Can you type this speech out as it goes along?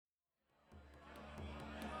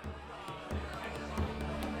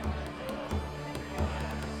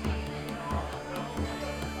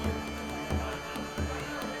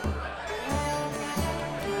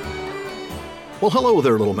Well, hello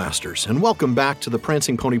there, Little Masters, and welcome back to the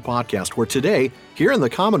Prancing Pony Podcast, where today, here in the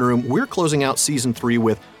Common Room, we're closing out Season 3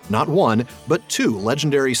 with not one, but two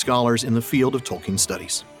legendary scholars in the field of Tolkien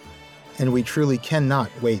studies. And we truly cannot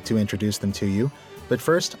wait to introduce them to you. But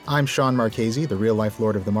first, I'm Sean Marchese, the real-life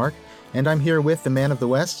Lord of the Mark, and I'm here with the man of the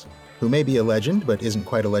West, who may be a legend, but isn't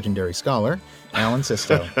quite a legendary scholar, Alan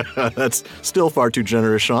Sisto. That's still far too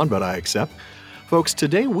generous, Sean, but I accept. Folks,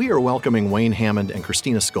 today we are welcoming Wayne Hammond and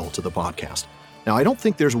Christina Scull to the podcast. Now, I don't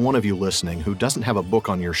think there's one of you listening who doesn't have a book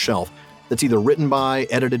on your shelf that's either written by,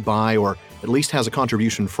 edited by, or at least has a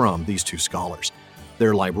contribution from these two scholars.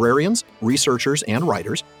 They're librarians, researchers, and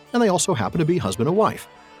writers, and they also happen to be husband and wife.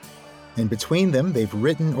 And between them, they've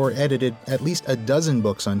written or edited at least a dozen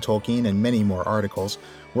books on Tolkien and many more articles,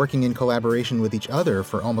 working in collaboration with each other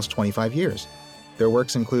for almost 25 years. Their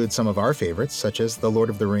works include some of our favorites, such as The Lord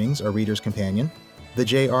of the Rings, A Reader's Companion, the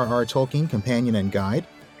J.R.R. Tolkien Companion and Guide,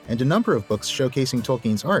 and a number of books showcasing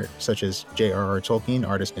Tolkien's art, such as J.R.R. Tolkien,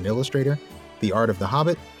 Artist and Illustrator, The Art of the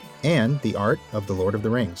Hobbit, and The Art of the Lord of the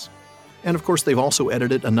Rings. And of course, they've also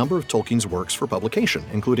edited a number of Tolkien's works for publication,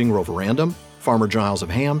 including Roverandom, Farmer Giles of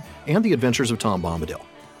Ham, and The Adventures of Tom Bombadil.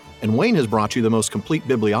 And Wayne has brought you the most complete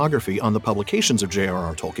bibliography on the publications of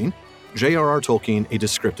J.R.R. Tolkien, J.R.R. Tolkien, A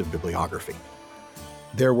Descriptive Bibliography.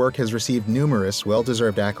 Their work has received numerous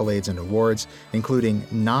well-deserved accolades and awards, including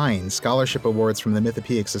 9 scholarship awards from the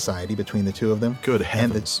Mythopoeic Society between the two of them. Good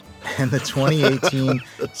heavens. And the 2018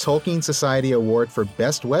 Tolkien Society Award for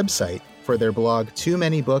Best Website for their blog Too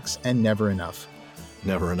Many Books and Never Enough.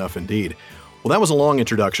 Never enough indeed. Well, that was a long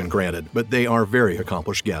introduction, granted, but they are very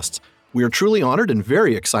accomplished guests. We are truly honored and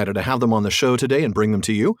very excited to have them on the show today and bring them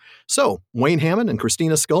to you. So, Wayne Hammond and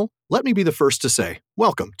Christina Scull, let me be the first to say,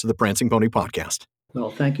 welcome to the Prancing Pony Podcast. Well,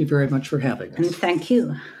 thank you very much for having us. And thank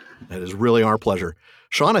you. It is really our pleasure.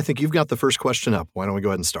 Sean, I think you've got the first question up. Why don't we go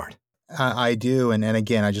ahead and start? I do, and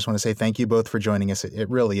again, I just want to say thank you both for joining us. It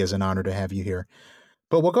really is an honor to have you here.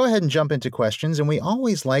 But we'll go ahead and jump into questions, and we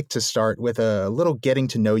always like to start with a little getting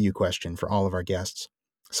to know you question for all of our guests.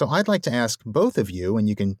 So I'd like to ask both of you, and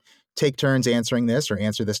you can take turns answering this or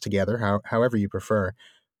answer this together, however you prefer.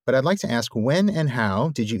 But I'd like to ask, when and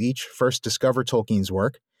how did you each first discover Tolkien's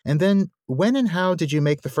work? And then, when and how did you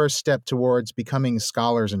make the first step towards becoming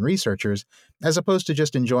scholars and researchers, as opposed to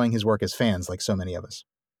just enjoying his work as fans, like so many of us?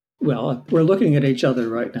 Well, we're looking at each other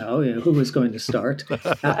right now. Who is going to start?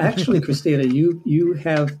 Actually, Christina, you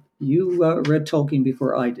read Tolkien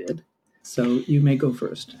before I did, so you may go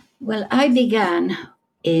first. Well, I began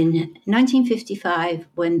in 1955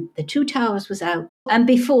 when The Two Towers was out, and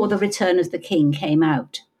before The Return of the King came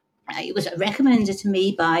out. It was recommended to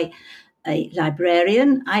me by a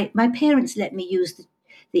librarian. My parents let me use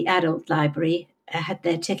the adult library. I had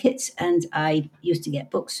their tickets and I used to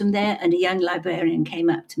get books from there. And a young librarian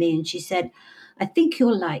came up to me and she said, "I think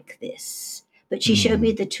you'll like this." But she showed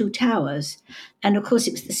me The Two Towers. And of course,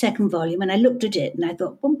 it was the second volume. And I looked at it and I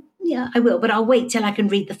thought, well, yeah, I will, but I'll wait till I can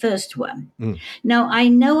read the first one. Now, I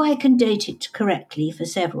know I can date it correctly for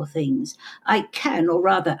several things. I can, or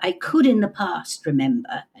rather, I could in the past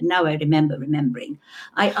remember, and now I remember remembering.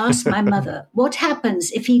 I asked my mother, what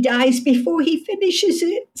happens if he dies before he finishes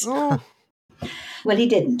it? Oh. Well, he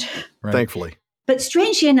didn't. Right. Thankfully. But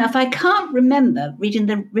strangely enough, I can't remember reading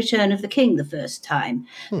The Return of the King the first time.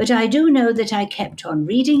 But I do know that I kept on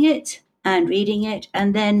reading it, and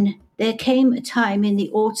then there came a time in the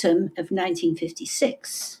autumn of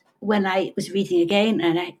 1956 when I was reading again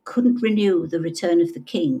and I couldn't renew The Return of the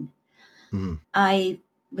King. I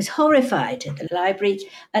was horrified at the library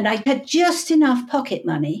and I had just enough pocket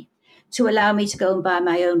money to allow me to go and buy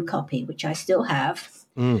my own copy, which I still have.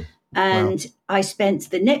 And I spent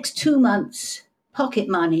the next 2 months pocket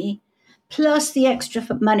money plus the extra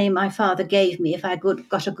money my father gave me if I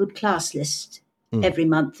got a good class list every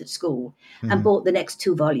month at school, and bought the next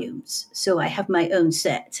 2 volumes. So I have my own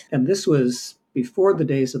set. And this was before the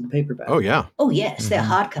days of the paperback. Oh, yeah. Oh, yes, they're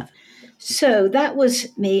hardcover. So that was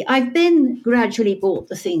me. I've been gradually bought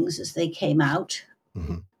the things as they came out,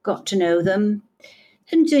 got to know them,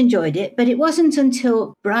 and enjoyed it. But it wasn't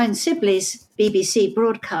until Brian Sibley's BBC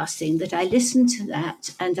broadcasting that I listened to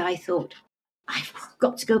that and I thought, I've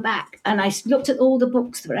got to go back. And I looked at all the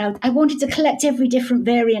books that were out. I wanted to collect every different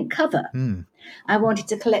variant cover. I wanted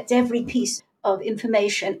to collect every piece of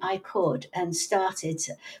information I could and started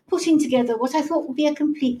putting together what I thought would be a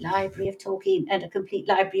complete library of Tolkien and a complete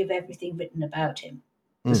library of everything written about him.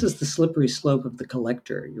 This is the slippery slope of the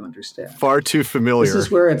collector, you understand. Far too familiar. This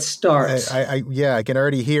is where it starts. I can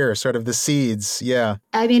already hear sort of the seeds, yeah.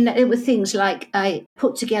 I mean, it were things like I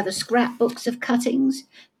put together scrapbooks of cuttings.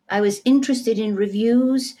 I was interested in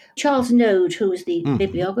reviews. Charles Node, who was the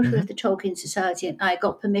bibliographer Mhm. of the Tolkien Society, and I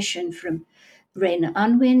got permission from Rainer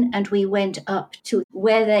Unwin, and we went up to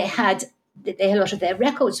where they had a lot of their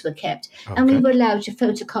records were kept, and we Okay. were allowed to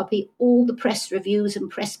photocopy all the press reviews and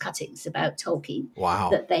press cuttings about Tolkien Wow.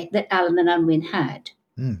 that Allen and Unwin had.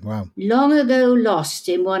 Wow. Long ago lost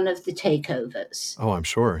in one of the takeovers. Oh, I'm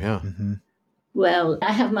sure. Yeah. Mm-hmm. Well,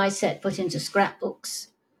 I have my set put into scrapbooks.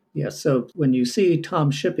 Yes, so when you see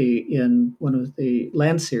Tom Shippey in one of the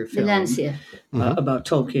Landseer The films Landseer. about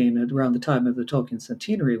Tolkien at around the time of the Tolkien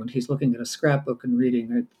centenary, when he's looking at a scrapbook and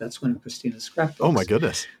reading it, that's one of Christina's scrapbooks. Oh, my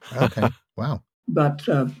goodness. Okay. Wow. But,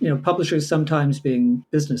 publishers sometimes being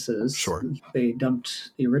businesses, Sure. they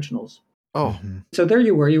dumped the originals. Oh, Mhm. So there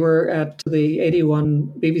you were at the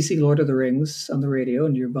 81 BBC Lord of the Rings on the radio,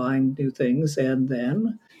 and you're buying new things, and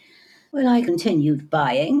then Well, I continued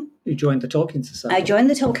buying. you joined the Tolkien Society. I joined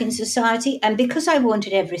the Tolkien Society, and because I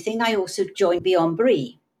wanted everything, I also joined Beyond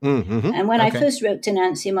Bree. mm-hmm. And when I Okay. first wrote to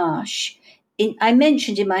Nancy Marsh, I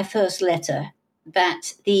mentioned in my first letter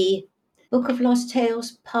that the Book of Lost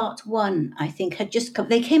Tales Part 1, I think, had just come.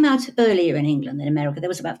 They came out earlier in England than America. There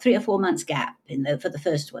was about 3 or 4 months gap for the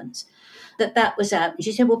first ones. That was out. And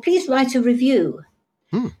she said, well, please write a review.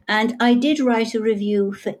 And I did write a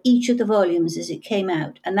review for each of the volumes as it came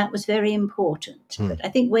out, and that was very important. But I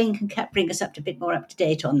think Wayne can bring us up to a bit more up to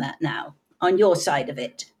date on that now, on your side of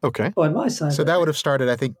it. Okay. On my side. So that would have started,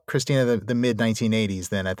 I think, Christina, the mid-1980s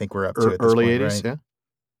then, I think we're up to at this Early point, 80s, right?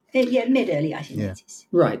 yeah? Yeah, mid-early 1980s.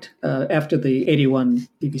 Right. After the 81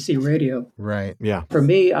 BBC radio. Right. Yeah. For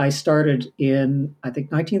me, I started in, I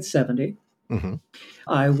think, 1970. Mm-hmm.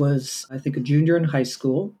 I was, I think, a junior in high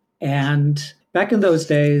school. And back in those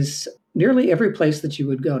days, nearly every place that you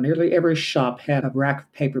would go, nearly every shop had a rack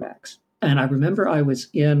of paperbacks. And I remember I was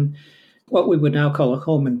in what we would now call a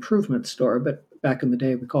home improvement store, but back in the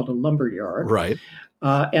day we called it a lumber yard. Right.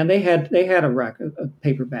 And they had a rack of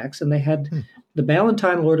paperbacks, and they had the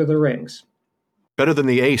Ballantine Lord of the Rings. Better than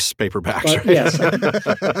the Ace paperbacks, Well, right? yes.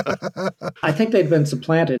 I think they'd been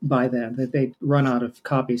supplanted by then, that they'd run out of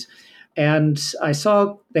copies. And I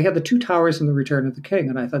saw they had the Two Towers and the Return of the King,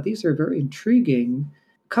 and I thought these are very intriguing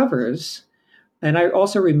covers. And I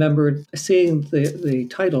also remembered seeing the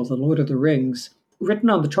title, The Lord of the Rings, written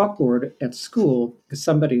on the chalkboard at school, because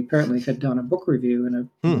somebody apparently had done a book review in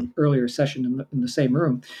an earlier session in the same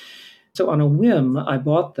room. So on a whim, I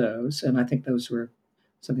bought those, and I think those were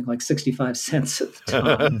something like 65 cents at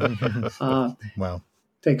the time. Wow.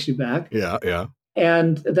 Takes you back. Yeah, yeah.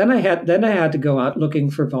 And then I had to go out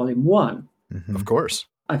looking for volume 1. Of course.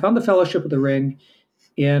 I found the Fellowship of the Ring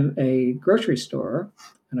in a grocery store,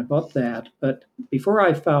 and I bought that. But before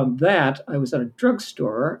I found that, I was at a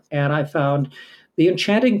drugstore, and I found the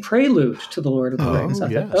enchanting prelude to The Lord of the Rings.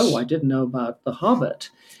 I thought, I didn't know about The Hobbit.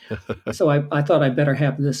 So I thought I'd better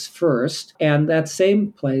have this first. And that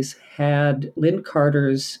same place had Lynn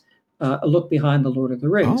Carter's A Look Behind the Lord of the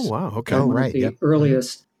Rings. Oh, wow. Okay. One of the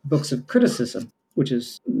earliest books of criticism, which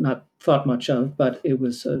is not thought much of, but it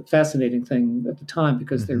was a fascinating thing at the time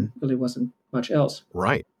because there really wasn't much else.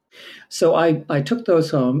 Right. So I took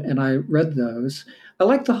those home and I read those. I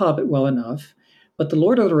liked The Hobbit well enough, but The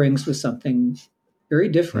Lord of the Rings was something very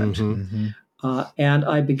different. And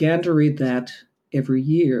I began to read that every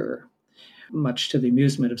year, much to the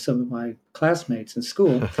amusement of some of my classmates in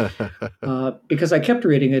school, because I kept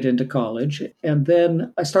reading it into college. And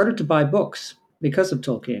then I started to buy books because of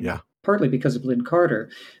Tolkien. Yeah. Partly because of Lynn Carter,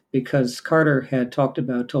 because Carter had talked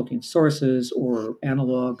about Tolkien sources or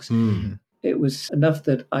analogs. It was enough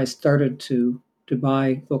that I started to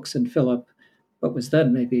buy books and fill up what was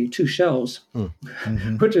then maybe 2 shelves,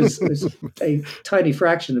 which is a tiny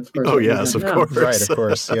fraction, of course. Oh, yes, of course. Right, of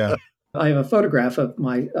course, yeah. I have a photograph of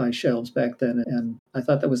my shelves back then, and I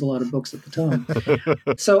thought that was a lot of books at the time.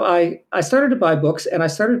 So I started to buy books, and I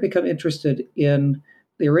started to become interested in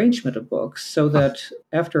the arrangement of books, so that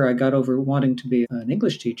after I got over wanting to be an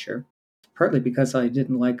English teacher, partly because I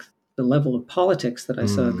didn't like the level of politics that I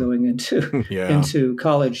saw going into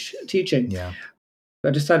college teaching, I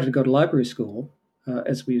decided to go to library school,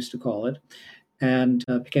 as we used to call it, and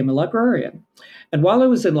became a librarian. And while I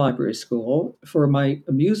was in library school, for my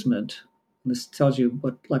amusement, and this tells you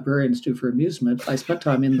what librarians do for amusement, I spent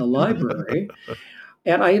time in the library,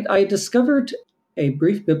 and I discovered a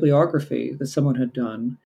brief bibliography that someone had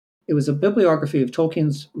done. It was a bibliography of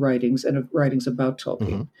Tolkien's writings and of writings about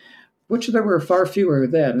Tolkien, which there were far fewer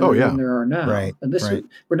then than there are now. Right, and this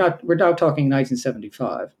we're now talking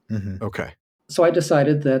 1975. Okay. So I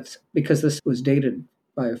decided that because this was dated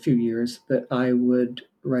by a few years, that I would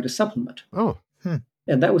write a supplement. Oh.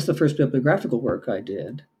 And that was the first bibliographical work I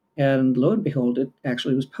did. And lo and behold, it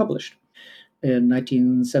actually was published in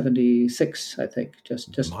 1976, I think,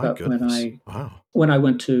 just My about goodness. Wow. when I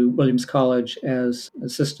went to Williams College as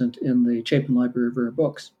assistant in the Chapin Library of Rare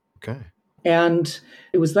Books. Okay. And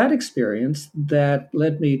it was that experience that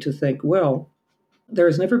led me to think, well, there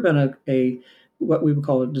has never been a what we would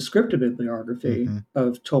call a descriptive bibliography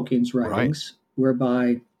of Tolkien's writings,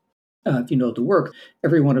 whereby, if you know the work,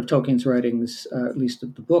 every one of Tolkien's writings, at least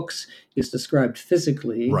of the books, is described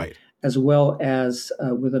physically, Right. as well as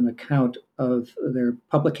with an account of their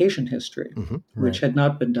publication history, which had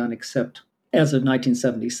not been done except as of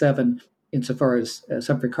 1977, insofar as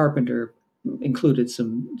Humphrey Carpenter included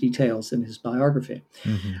some details in his biography.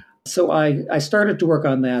 So I started to work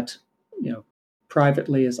on that,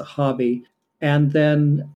 privately as a hobby. And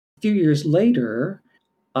then a few years later,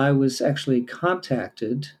 I was actually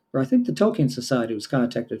contacted, or I think the Tolkien Society was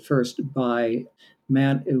contacted first by a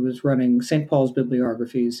man who was running St. Paul's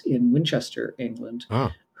Bibliographies in Winchester, England,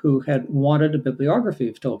 who had wanted a bibliography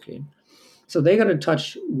of Tolkien. So they got in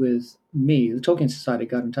touch with me. The Tolkien Society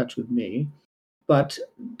got in touch with me. But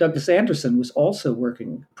Douglas Anderson was also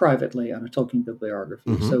working privately on a Tolkien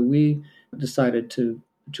bibliography. So we decided to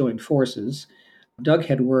join forces. Doug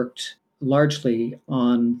had worked largely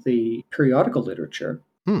on the periodical literature.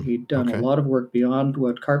 He'd done a lot of work beyond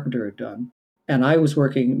what Carpenter had done. And I was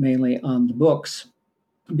working mainly on the books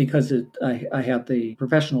because I had the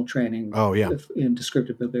professional training in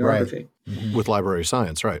descriptive bibliography. With library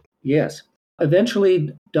science, right. Yes.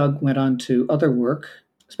 Eventually, Doug went on to other work,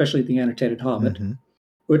 especially The Annotated Hobbit,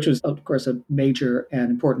 which was, of course, a major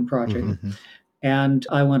and important project. And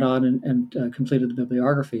I went on and completed the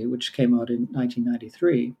bibliography, which came out in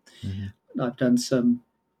 1993. I've done some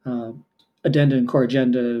addenda and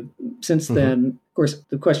corrigenda since then. Of course,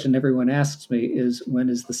 the question everyone asks me is, when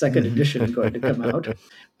is the second edition going to come out?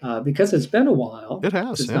 Because it's been a while. It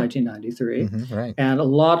has, since 1993. Right. And a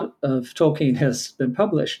lot of Tolkien has been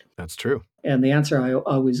published. That's true. And the answer I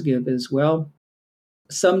always give is, well,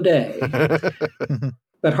 someday.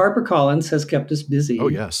 But HarperCollins has kept us busy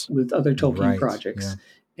with other Tolkien projects.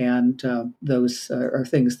 Yeah. And those are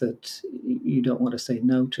things that you don't want to say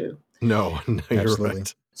no to. No, you're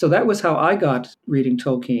right. So that was how I got reading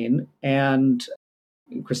Tolkien. And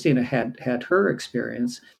Christina had her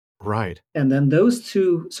experience. Right. And then those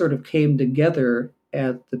two sort of came together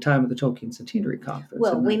at the time of the Tolkien Centenary Conference.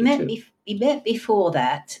 Well, we met before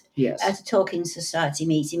that at a Tolkien Society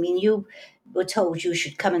meeting. I mean, you were told you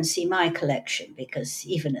should come and see my collection because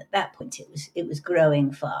even at that point it was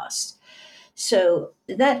growing fast. So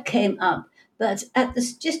that came up. But at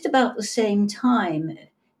just about the same time,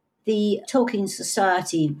 the Tolkien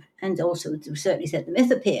Society and also certainly said the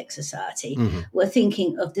Mythopoeic Society were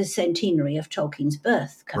thinking of the centenary of Tolkien's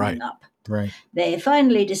birth coming up. Right. They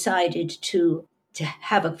finally decided to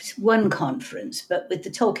have one conference, but with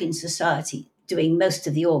the Tolkien Society doing most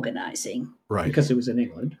of the organizing. Right. Because it was in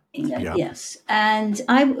England. Yes. And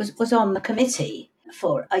I was on the committee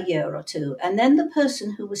for a year or two. And then the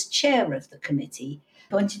person who was chair of the committee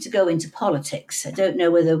wanted to go into politics. I don't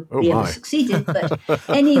know whether he ever succeeded, but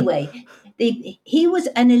anyway, he was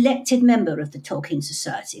an elected member of the Tolkien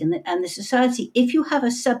Society. And the society, if you have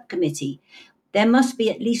a subcommittee, there must be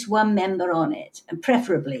at least one member on it, and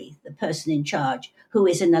preferably the person in charge who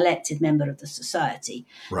is an elected member of the society.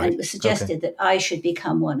 Right. And it was suggested that I should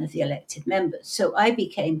become one of the elected members. So I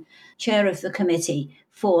became chair of the committee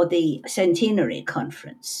for the Centenary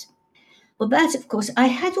Conference. Well, that, of course, I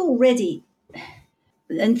had already,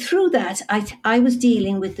 and through that, I was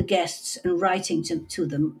dealing with the guests and writing to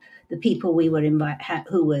them, the people we were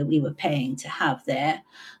we were paying to have there.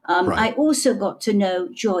 I also got to know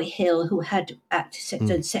Joy Hill, who had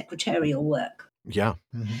done secretarial work. Yeah.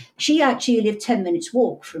 She actually lived 10 minutes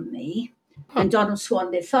walk from me, and Donald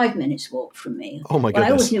Swan lived 5 minutes walk from me. Oh, my goodness.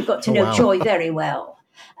 I always got to know Joy very well.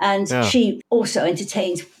 And she also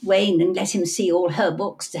entertained Wayne and let him see all her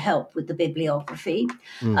books to help with the bibliography.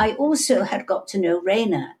 I also had got to know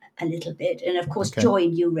Raina a little bit. And of course, Joy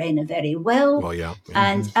knew Raina very well. Well, yeah.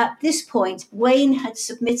 And at this point, Wayne had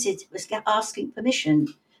was asking permission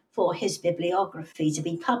for his bibliography to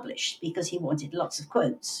be published because he wanted lots of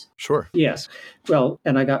quotes. Sure. Yes. Well,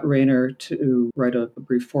 and I got Rainer to write a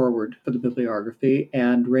brief foreword for the bibliography.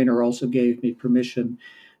 And Rainer also gave me permission,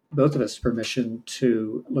 both of us permission,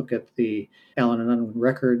 to look at the Allen and Unwin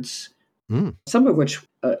records, some of which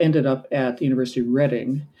ended up at the University of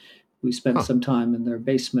Reading. We spent some time in their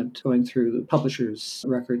basement going through the publishers'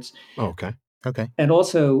 records. Oh, okay. Okay. And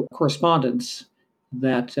also correspondence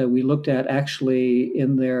that we looked at actually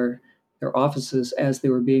in their their offices as they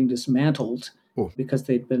were being dismantled Ooh. because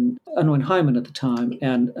they'd been Unwin Hyman at the time,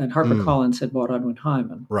 and HarperCollins had bought Unwin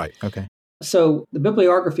Hyman. Right. Okay. So the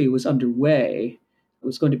bibliography was underway. It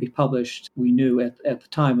was going to be published, we knew, at the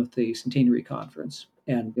time of the Centenary Conference,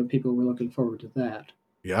 and people were looking forward to that.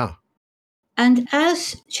 Yeah. And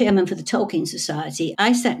as chairman for the Tolkien Society,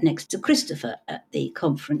 I sat next to Christopher at the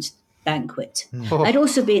conference banquet. Oh. I'd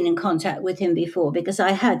also been in contact with him before because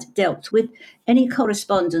I had dealt with any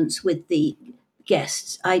correspondence with the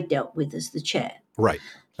guests I dealt with as the chair. Right.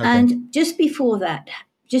 Okay. And just before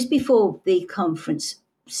the conference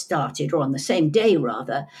started, or on the same day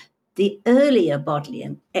rather, the earlier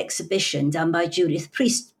Bodleian exhibition done by Judith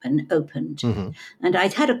Priestman opened. Mm-hmm. And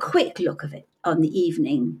I'd had a quick look of it on the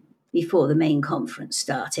evening before the main conference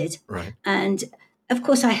started. Right. And of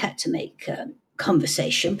course, I had to make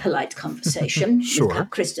polite conversation Sure. with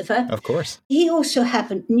Christopher. Of course. He also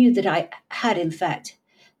knew that I had, in fact,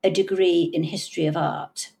 a degree in history of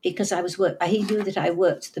art because he knew that I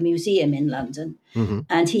worked at the museum in London, Mm-hmm.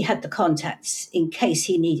 and he had the contacts in case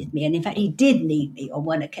he needed me. And in fact, he did need me on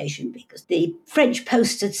one occasion because the French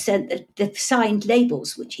post had sent the signed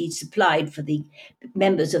labels which he'd supplied for the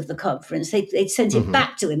members of the conference. They'd sent it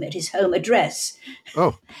back to him at his home address.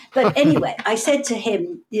 Oh. But anyway, I said to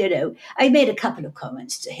him, I made a couple of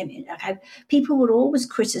comments to him. People were always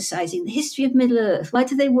criticizing the history of Middle-earth. Why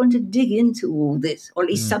do they want to dig into all this? Or at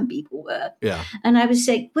least some people were. Yeah. And I was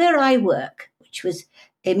saying, where I work, which was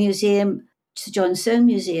a museum, Sir John Soane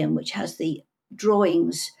Museum, which has the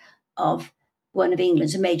drawings of one of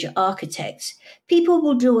England's major architects, people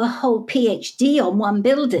will do a whole PhD on one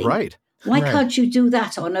building. Right. Why Right. can't you do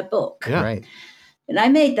that on a book? Yeah. Right. And I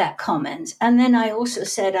made that comment. And then I also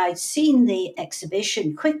said I'd seen the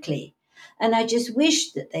exhibition quickly, and I just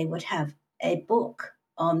wished that they would have a book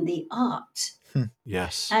on the art.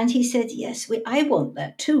 Yes. And he said, yes, I want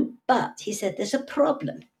that too. But he said, there's a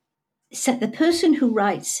problem. So the person who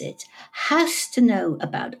writes it has to know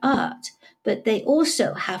about art, but they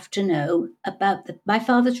also have to know about my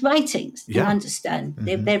father's writings Yeah. and understand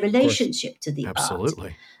Mhm. their relationship to the art.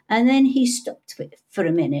 Absolutely. And then he stopped for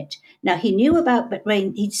a minute. Now, he knew about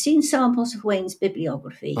Wayne. He'd seen samples of Wayne's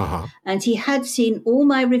bibliography, Uh-huh. and he had seen all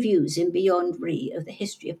my reviews in Beyond Re of the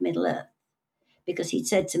history of Middle-earth, because he'd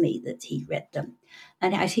said to me that he'd read them.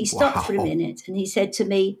 And he stopped for a Wow. minute, and he said to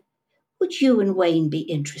me, would you and Wayne be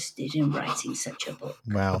interested in writing such a book?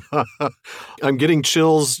 Wow. I'm getting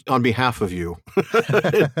chills on behalf of you.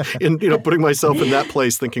 in putting myself in that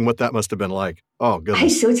place, thinking what that must have been like. Oh, I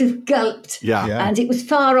goodness. sort of gulped. Yeah. Yeah. And it was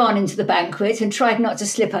far on into the banquet and tried not to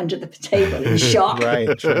slip under the table in shock.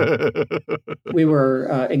 Right. Sure. We were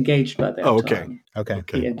engaged by that Oh, okay. time. Okay.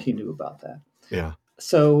 Okay. And he knew about that. Yeah.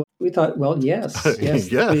 So we thought, well, yes. Yes.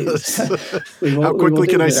 Please. We will- How we quickly will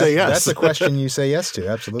do can I this. say yes? That's a question you say yes to.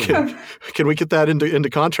 Absolutely. Can we get that into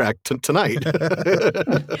contract tonight?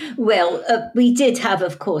 Well, we did have,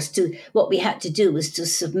 of course, what we had to do was to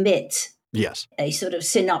submit Yes. a sort of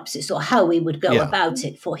synopsis or how we would go Yeah. about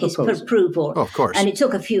it for his Proposal. approval. Oh, of course. And it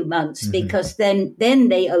took a few months Mhm. because then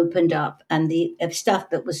they opened up, and the stuff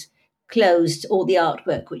that was closed, all the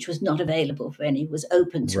artwork which was not available for any, was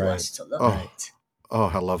open to Right. us to look Oh. at. Oh,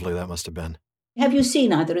 how lovely that must have been. Have you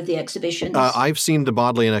seen either of the exhibitions? I've seen the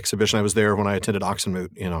Bodleian exhibition. I was there when I attended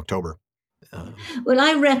Oxenmoot in October. Well,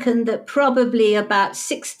 I reckon that probably about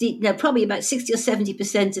 60 or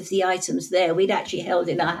 70% of the items there we'd actually held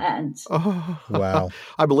in our hands. Oh, Wow.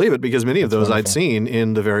 I believe it because many of That's those I'd wonderful. seen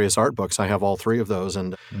in the various art books. I have all three of those,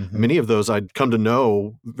 and Mhm. many of those I'd come to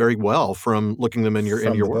know very well from looking them in your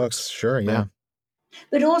From the works. books. Sure. Yeah. Yeah.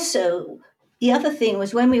 But also, the other thing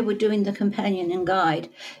was when we were doing the companion and guide,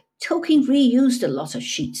 Tolkien reused a lot of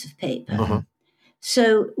sheets of paper. Uh-huh.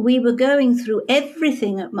 So we were going through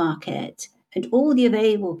everything at Marquette and all the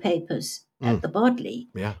available papers at the Bodley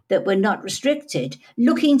Yeah. that were not restricted,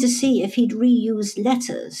 looking to see if he'd reused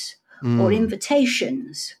letters or Mm.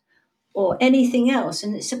 invitations or anything else.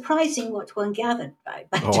 And it's surprising what one gathered by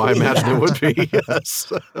Oh, I doing imagine that. it would be.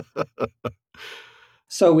 Yes.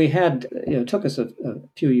 So we had, it took us a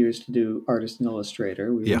few years to do Artist and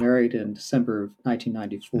Illustrator. We were Yeah. married in December of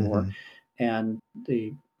 1994, Mhm. and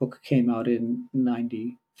the book came out in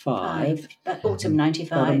 95, Autumn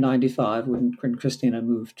 95. autumn 95, when Christina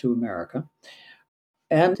moved to America,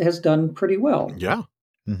 and has done pretty well. Yeah.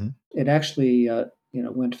 Mhm. It actually,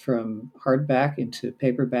 went from hardback into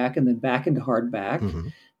paperback and then back into hardback, hmm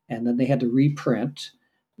and then they had to reprint.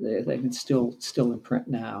 They can still in print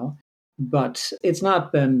now. But it's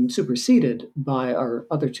not been superseded by our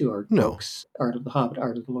other two art No. books, Art of the Hobbit,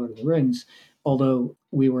 Art of the Lord of the Rings, although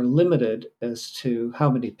we were limited as to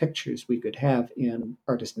how many pictures we could have in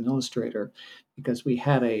Artist and Illustrator, because we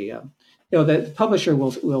had a the publisher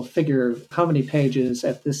will figure how many pages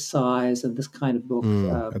at this size and this kind of book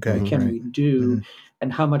can we do,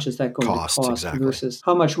 and how much is that going to cost exactly. versus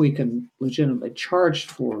how much we can legitimately charge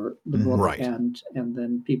for the book, Right. and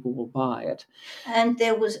then people will buy it. And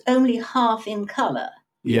there was only half in color.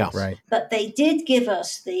 Yes. Right. But they did give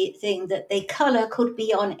us the thing that the color could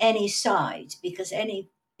be on any side, because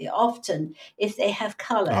often if they have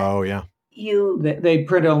color, oh yeah, they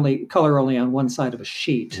print color only on one side of a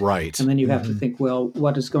sheet, right? And then you have to think, well,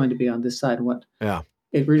 what is going to be on this side? And what? Yeah.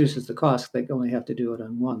 It reduces the cost. They only have to do it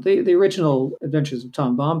on one. The original Adventures of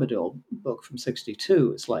Tom Bombadil book from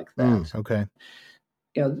 '62 is like that. Okay.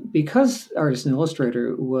 Because Artist and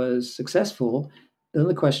Illustrator was successful, then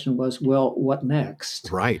the question was, well, what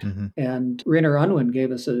next? Right. And Rainer Unwin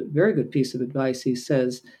gave us a very good piece of advice. He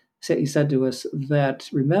said to us that,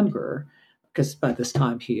 remember, because by this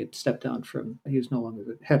time he had stepped down he was no longer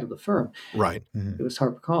the head of the firm. Right. It was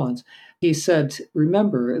HarperCollins. He said,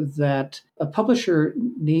 remember that a publisher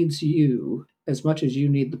needs you as much as you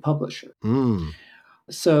need the publisher.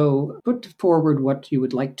 So put forward what you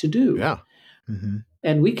would like to do. Yeah.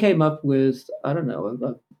 And we came up with, I don't know,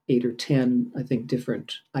 about 8 or 10, I think,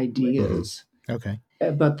 different ideas. Okay.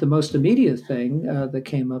 But the most immediate thing that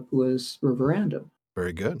came up was Reverendum.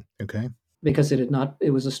 Very good. Okay. Because it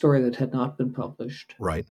was a story that had not been published.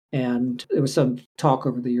 Right. And there was some talk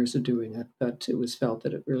over the years of doing it, but it was felt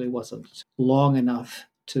that it really wasn't long enough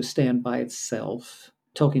to stand by itself.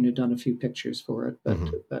 Tolkien had done a few pictures for it,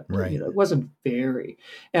 but Right. it wasn't very.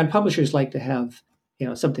 And publishers like to have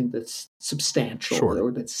something that's substantial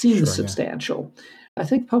or that seems substantial. Yeah. I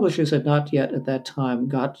think publishers had not yet at that time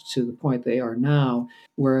got to the point they are now,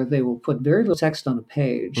 where they will put very little text on a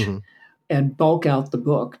page and bulk out the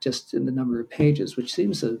book just in the number of pages, which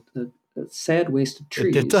seems a sad waste of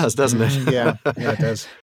trees. It does, doesn't it? Yeah, it does.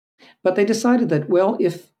 But they decided that, well,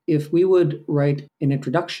 if we would write an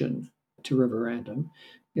introduction to Reverendum,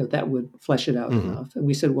 that would flesh it out enough. And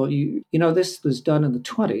we said, well, this was done in the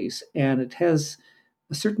 1920s, and it has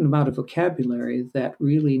a certain amount of vocabulary that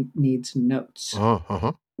really needs notes.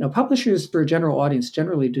 Now, publishers for a general audience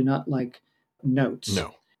generally do not like notes.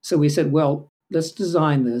 No. So we said, well, let's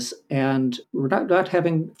design this, and we're not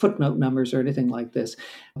having footnote numbers or anything like this,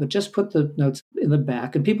 but just put the notes in the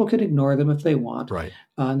back, and people can ignore them if they want. Right.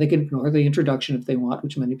 They can ignore the introduction if they want,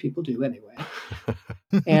 which many people do anyway.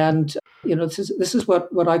 And this is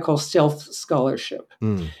what I call self-scholarship.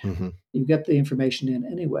 You get the information in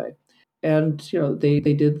anyway. And they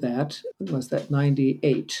did that. Was that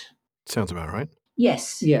 98? Sounds about right.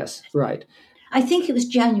 Yes. Yes, right. I think it was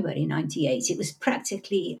January 98. It was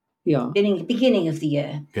practically beginning of the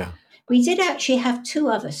year. Yeah. We did actually have 2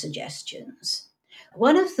 other suggestions.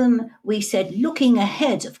 One of them, we said, looking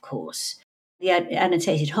ahead, of course, the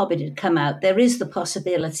annotated Hobbit had come out. There is the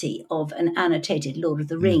possibility of an annotated Lord of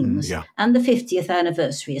the Rings. And the 50th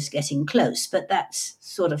anniversary is getting close, but that's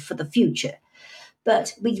sort of for the future.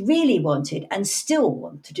 But we really wanted and still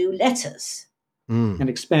want to do letters. An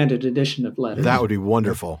expanded edition of letters. That would be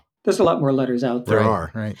wonderful. There's a lot more letters out there. There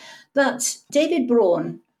are. Right. But David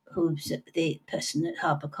Braun, who's the person at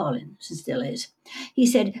HarperCollins and still is, he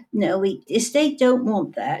said, no, the estate don't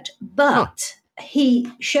want that. But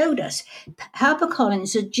he showed us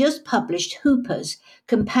HarperCollins had just published Hooper's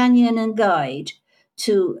Companion and Guide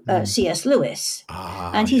to C.S. Lewis.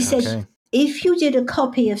 And he said, if you did a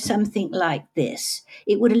copy of something like this,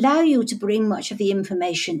 it would allow you to bring much of the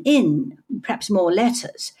information in, perhaps more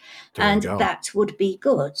letters, and that would be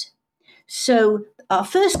good. So our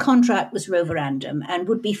first contract was Reverendum and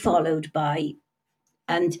would be followed by,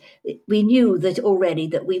 and we knew that already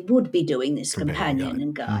that we would be doing this companion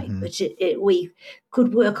and guide, but we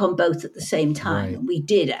could work on both at the same time, and we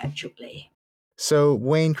did actually. So,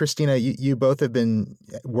 Wayne, Christina, you both have been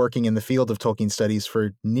working in the field of Tolkien studies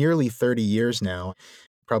for nearly 30 years now,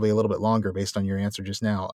 probably a little bit longer based on your answer just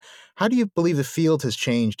now. How do you believe the field has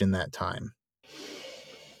changed in that time?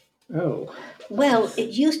 Oh. Well,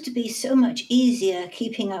 it used to be so much easier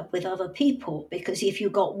keeping up with other people, because if you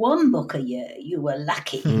got one book a year, you were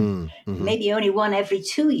lucky. Maybe only one every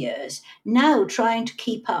 2 years. Now, trying to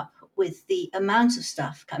keep up with the amount of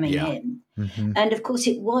stuff coming in. And of course,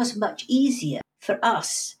 it was much easier for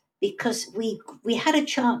us because we had a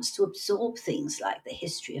chance to absorb things like the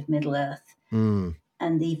history of Middle-earth and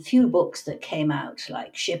the few books that came out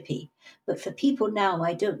like Shippey. But for people now,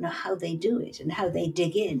 I don't know how they do it and how they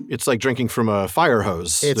dig in. It's like drinking from a fire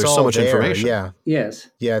hose. There's so much information. Yeah. Yes.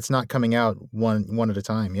 Yeah, it's not coming out one at a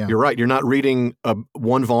time. Yeah. You're right. You're not reading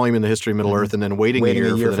one volume in the history of Middle-earth and then waiting a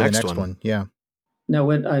year for the next one. Yeah. Now,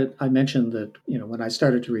 when I mentioned that, when I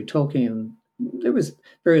started to read Tolkien, there was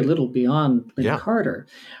very little beyond Lynn Carter.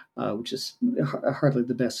 which is hardly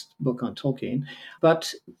the best book on Tolkien,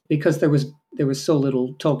 but because there was so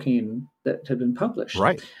little Tolkien that had been published.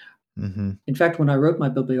 Right. Mm-hmm. In fact, when I wrote my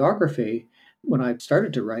bibliography, when I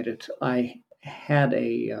started to write it, I had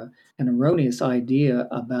an erroneous idea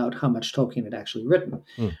about how much Tolkien had actually written.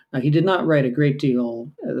 Mm. Now, he did not write a great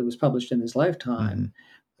deal that was published in his lifetime,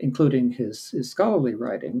 including his scholarly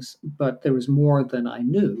writings, but there was more than I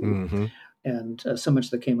knew. Mm-hmm. And so much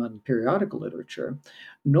that came out in periodical literature.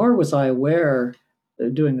 Nor was I aware,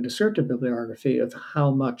 doing a descriptive bibliography, of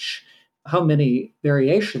how many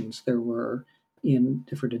variations there were in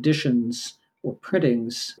different editions or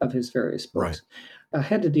printings of his various books. Right. I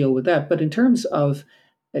had to deal with that. But in terms of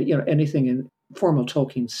anything in formal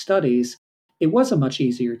Tolkien studies, it was a much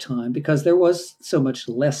easier time because there was so much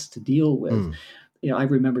less to deal with. I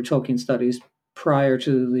remember Tolkien studies prior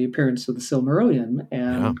to the appearance of the Silmarillion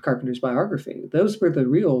and Carpenter's biography. Those were the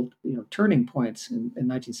real turning points in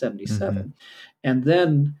 1977. And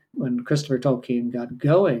then when Christopher Tolkien got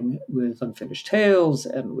going with Unfinished Tales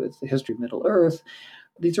and with the History of Middle-earth,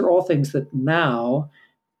 these are all things that now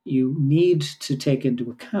you need to take into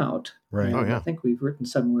account. Right. And I think we've written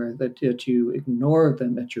somewhere that you ignore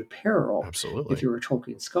them at your peril. Absolutely. If you're a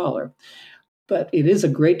Tolkien scholar. But it is a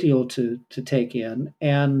great deal to take in.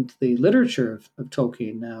 And the literature of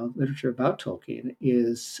Tolkien now, literature about Tolkien,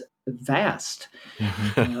 is vast.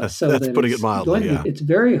 So that's putting it mildly. It's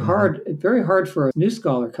very hard. It's very hard for a new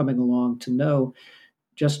scholar coming along to know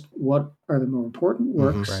just what are the more important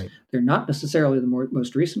works. Right. They're not necessarily the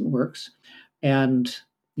most recent works. And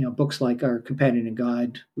books like our companion and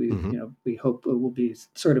guide, we hope it will be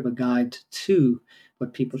sort of a guide to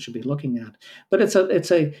what people should be looking at. But it's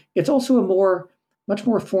also a much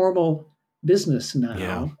more formal business now.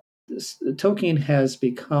 Yeah. Tolkien has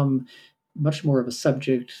become much more of a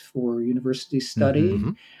subject for university study.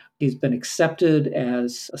 He's been accepted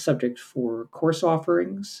as a subject for course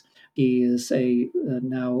offerings. He is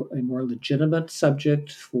now a more legitimate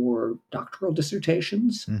subject for doctoral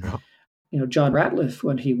dissertations. John Ratliff,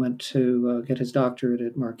 when he went to get his doctorate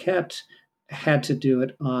at Marquette, had to do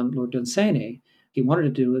it on Lord Dunsany. He wanted to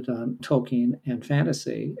do it on Tolkien and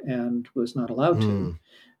fantasy and was not allowed to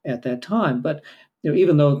at that time. But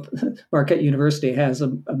even though Marquette University has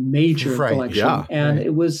a major collection, and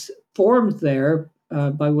it was formed there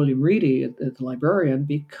by William Reedy, the librarian,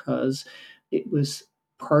 because it was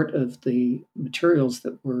part of the materials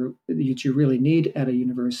that you really need at a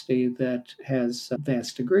university that has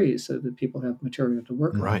vast degrees, so that people have material to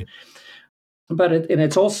work on. But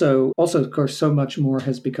it's also, of course, so much more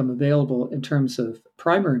has become available in terms of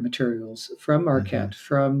primary materials from Marquette,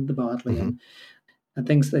 from the Bodleian, and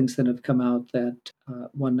things that have come out that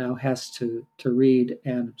one now has to read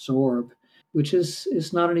and absorb, which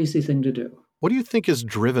is not an easy thing to do. What do you think has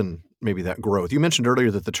driven maybe that growth? You mentioned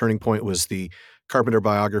earlier that the turning point was the Carpenter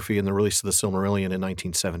biography and the release of the Silmarillion in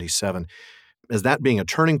 1977. As that being a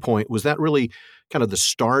turning point, was that really kind of the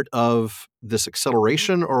start of this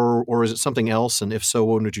acceleration, or is it something else? And if so,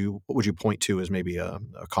 what would you point to as maybe a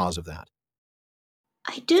cause of that?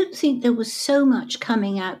 I don't think there was so much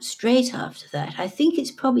coming out straight after that. I think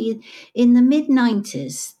it's probably in the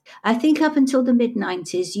mid-90s. I think up until the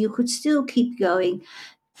mid-90s, you could still keep going.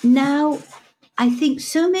 Now, I think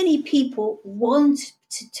so many people want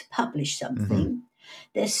to publish something.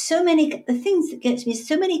 There's so many, the things that gets me,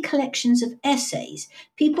 so many collections of essays.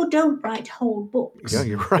 People don't write whole books. Yeah,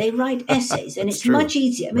 you're right. They write essays, and it's true. much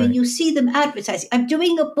easier. I mean, you see them advertising. I'm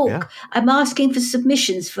doing a book. Yeah. I'm asking for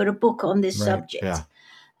submissions for a book on this subject. Yeah.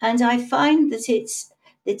 And I find that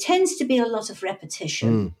there tends to be a lot of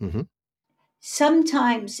repetition.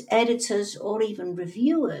 Sometimes editors or even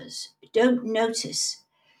reviewers don't notice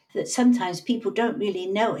that sometimes people don't really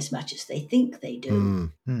know as much as they think they do.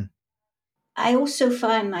 I also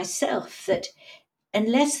find myself that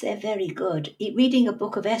unless they're very good, reading a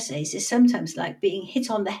book of essays is sometimes like being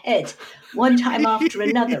hit on the head one time after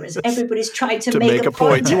another as everybody's trying to make a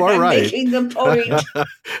point. You are right. Making the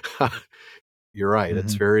point. You're right.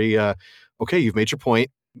 It's very, okay, you've made your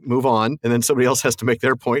point, move on, and then somebody else has to make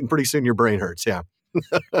their point, and pretty soon your brain hurts,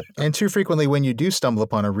 And too frequently when you do stumble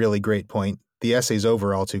upon a really great point, the essay's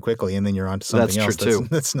over all too quickly, and then you're on to something else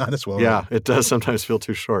that's not as well. Yeah, it does sometimes feel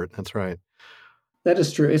too short. That's right. That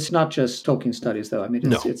is true. It's not just Tolkien studies, though. I mean,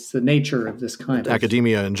 it's the nature of this kind of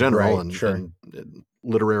academia in general, and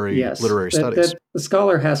literary studies. The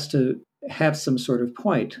scholar has to have some sort of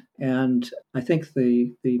point, and I think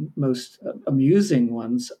the most amusing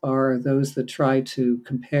ones are those that try to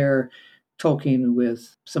compare Tolkien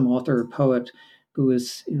with some author or poet who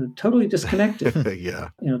is totally disconnected. Yeah.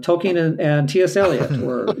 Tolkien and T.S. Eliot,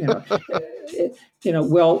 or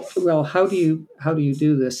well, how do you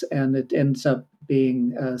do this? And it ends up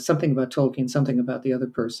being something about Tolkien, something about the other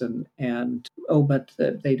person, and but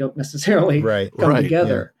they don't necessarily come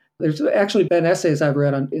together. There's actually been essays I've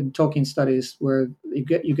read in Tolkien studies where you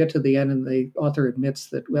get to the end and the author admits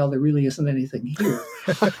that, well, there really isn't anything here.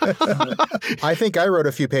 I think I wrote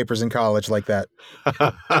a few papers in college like that.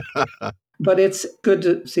 But it's good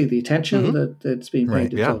to see the attention that's being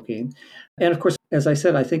paid to Tolkien. And of course, as I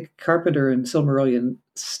said, I think Carpenter and Silmarillion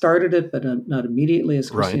started it, but not immediately,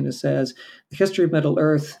 as Christina says. The History of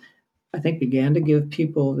Middle-earth, I think, began to give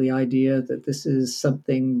people the idea that this is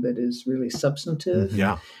something that is really substantive.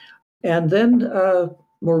 Yeah. And then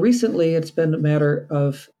more recently, it's been a matter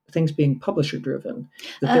of things being publisher-driven,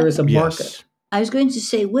 that there is a market. I was going to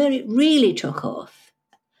say where it really took off,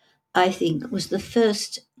 I think, was the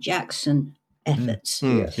first Jackson efforts.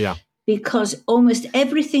 Yeah. Because almost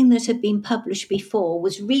everything that had been published before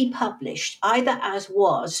was republished, either as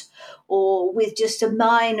was or with just a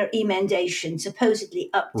minor emendation, supposedly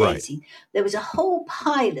updating. There was a whole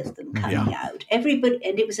pile of them coming out. Everybody,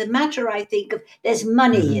 and it was a matter, I think, of there's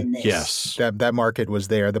money in this. Yes. That market was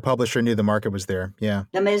there. The publisher knew the market was there. Yeah.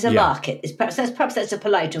 I mean, there's a market. Perhaps that's a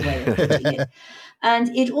politer way of putting it. And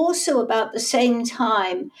it also, about the same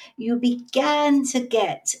time, you began to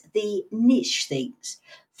get the niche things.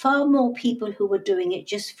 Far more people who were doing it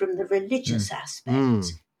just from the religious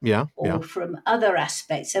aspect or from other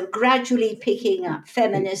aspects. So gradually picking up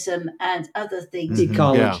feminism and other things.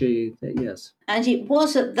 Ecology, yes. And it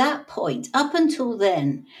was at that point, up until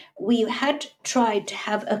then, we had tried to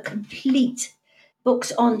have a complete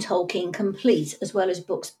books on Tolkien complete, as well as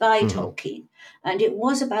books by Tolkien. And it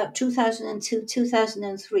was about 2002,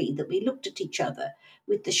 2003 that we looked at each other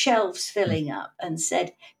with the shelves filling up and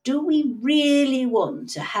said, do we really want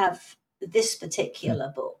to have this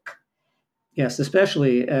particular book? Yes,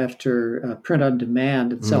 especially after print on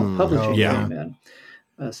demand and self-publishing came in.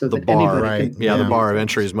 So the that bar, anybody can, the bar of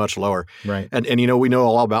entry is much lower. Right. And we know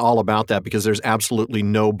all about that because there's absolutely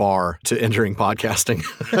no bar to entering podcasting.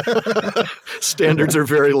 Standards are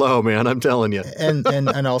very low, man, I'm telling you.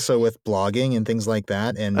 and also with blogging and things like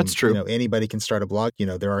that. And that's true. Anybody can start a blog.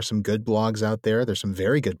 There are some good blogs out there. There's some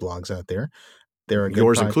very good blogs out there. There are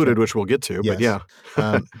yours included, which we'll get to. Yes.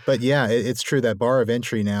 But but it's true that bar of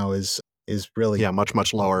entry now is really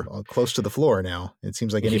much lower, close to the floor now. It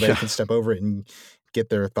seems like anybody can step over it and get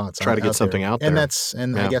their thoughts. Try to get something out there, I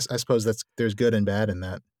suppose there's good and bad in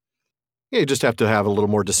that. Yeah, you just have to have a little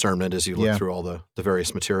more discernment as you look through all the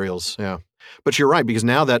various materials. Yeah, but you're right, because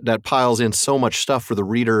now that piles in so much stuff for the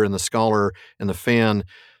reader and the scholar and the fan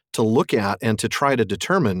to look at and to try to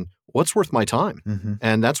determine what's worth my time.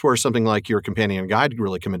 And that's where something like your companion guide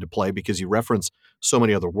really come into play, because you reference so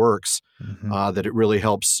many other works that it really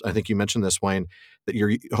helps. I think you mentioned this, Wayne, that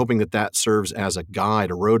you're hoping that serves as a guide,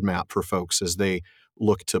 a roadmap for folks as they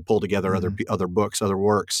look to pull together other books, other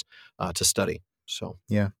works to study. So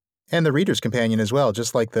and the reader's companion as well,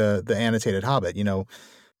 just like the annotated Hobbit.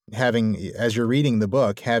 Having, as you're reading the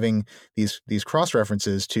book, having these cross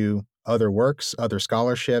references to other works, other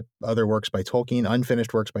scholarship, other works by Tolkien,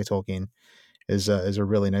 unfinished works by Tolkien, is a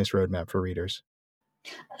really nice roadmap for readers.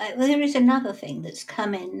 There is another thing that's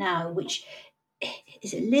come in now, which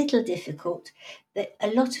is a little difficult, that a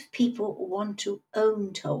lot of people want to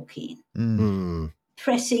own Tolkien.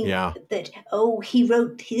 Pressing that, he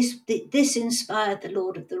wrote this inspired The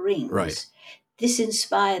Lord of the Rings. Right. This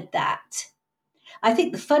inspired that. I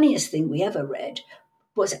think the funniest thing we ever read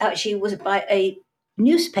was by a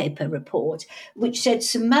newspaper report which said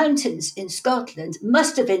some mountains in Scotland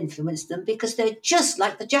must have influenced them because they're just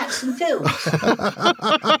like the Jackson films.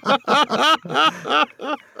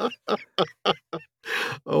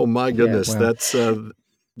 Oh my goodness, that's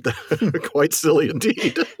quite silly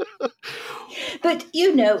indeed. But,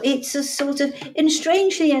 it's a sort of, and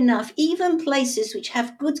strangely enough, even places which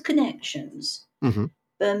have good connections,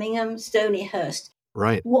 Birmingham, Stonyhurst,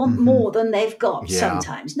 want more than they've got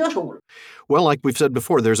sometimes, not all. Well, like we've said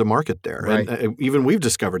before, there's a market there. Right. And even we've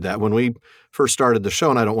discovered that when we first started the show,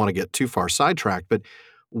 and I don't want to get too far sidetracked, but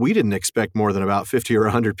we didn't expect more than about 50 or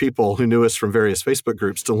 100 people who knew us from various Facebook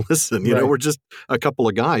groups to listen. We're just a couple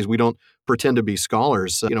of guys. We don't pretend to be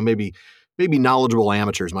scholars. Maybe knowledgeable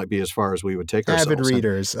amateurs might be as far as we would take ourselves. Avid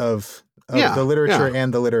readers of the literature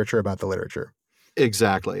and the literature about the literature.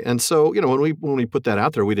 Exactly. And so, when we put that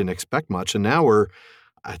out there, we didn't expect much. And now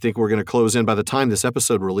I think we're going to close in. By the time this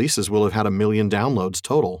episode releases, we'll have had 1 million downloads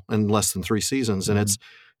total in less than 3 seasons. And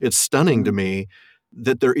it's stunning to me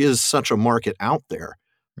that there is such a market out there.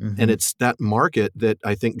 And it's that market that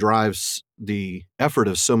I think drives the effort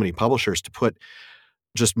of so many publishers to put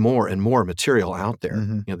just more and more material out there.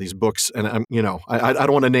 Mm-hmm. These books, and I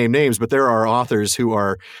don't want to name names, but there are authors who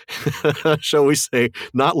are, shall we say,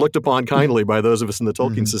 not looked upon kindly by those of us in the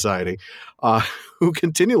Tolkien Society, who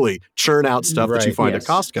continually churn out stuff that you find at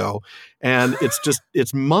Costco. And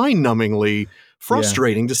it's mind-numbingly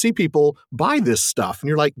frustrating to see people buy this stuff. And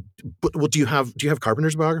you're like, well, do you have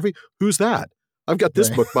Carpenter's biography? Who's that? I've got this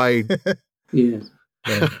book by... Yes.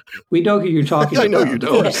 Right. We know who you're talking about. I know you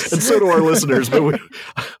don't, and so do our listeners, but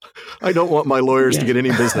I don't want my lawyers to get any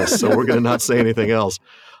business, so we're going to not say anything else.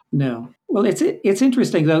 No. Well, it's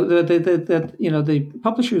interesting, though, that the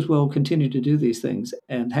publishers will continue to do these things,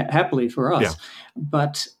 and happily for us. Yeah.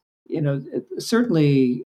 But,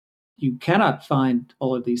 certainly you cannot find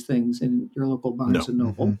all of these things in your local Barnes and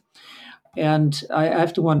Noble. And I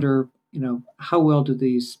have to wonder, how well do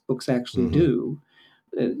these books actually do?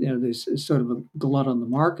 There's sort of a glut on the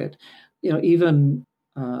market. Even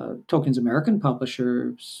Tolkien's American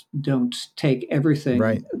publishers don't take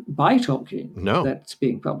everything by Tolkien that's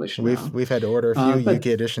being published now. We've had to order a few UK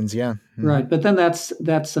editions, Right, but then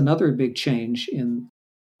that's another big change in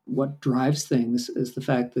what drives things is the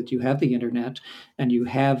fact that you have the internet and you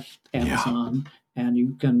have Amazon. And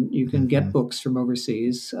you can get books from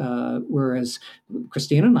overseas. Whereas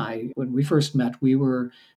Christina and I, when we first met, we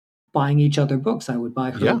were buying each other books. I would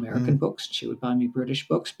buy her American books. She would buy me British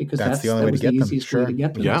books because that was the easiest way to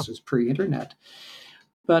get them. This was pre-internet.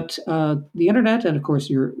 But the internet and, of course,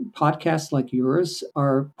 your podcasts like yours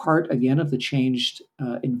are part, again, of the changed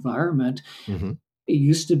environment. It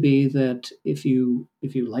used to be that if you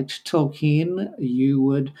liked Tolkien, you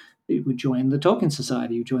would join the Tolkien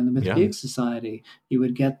Society, you join the Mythopoeic Society, you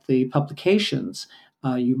would get the publications,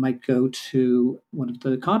 you might go to one of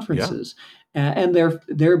the conferences. And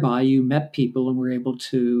thereby you met people and were able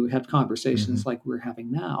to have conversations like we're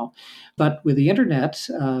having now. But with the internet,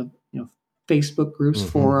 Facebook groups,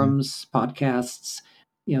 forums, podcasts,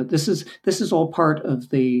 this is all part of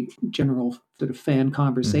the general sort of fan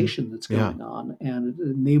conversation that's going on, and it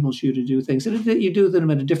enables you to do things. And you do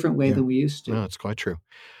them in a different way than we used to. No, that's quite true.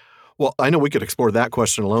 Well, I know we could explore that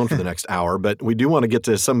question alone for the next hour, but we do want to get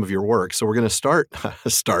to some of your work. So we're going to start.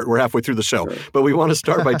 We're halfway through the show, but we want to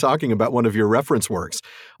start by talking about one of your reference works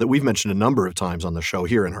that we've mentioned a number of times on the show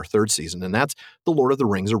here in our third season, and that's The Lord of the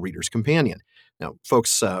Rings: A Reader's Companion. Now,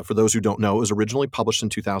 folks, for those who don't know, it was originally published in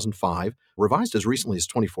 2005, revised as recently as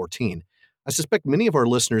 2014. I suspect many of our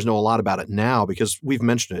listeners know a lot about it now because we've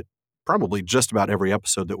mentioned it probably just about every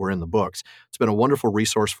episode that we're in the books. It's been a wonderful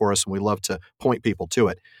resource for us, and we love to point people to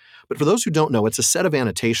it. But for those who don't know, it's a set of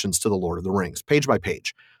annotations to The Lord of the Rings, page by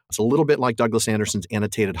page. It's a little bit like Douglas Anderson's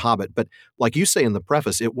annotated Hobbit, but like you say in the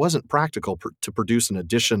preface, it wasn't practical to produce an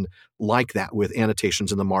edition like that with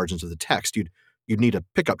annotations in the margins of the text. You'd need a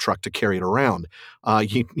pickup truck to carry it around.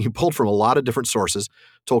 You pulled from a lot of different sources,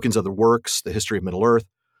 Tolkien's other works, the history of Middle-earth,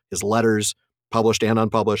 his letters, published and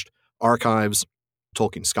unpublished, archives,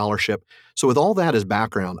 Tolkien scholarship. So with all that as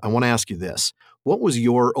background, I want to ask you this. What was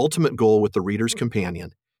your ultimate goal with the Reader's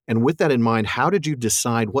Companion? And with that in mind, how did you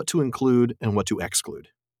decide what to include and what to exclude?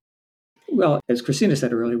 Well, as Christina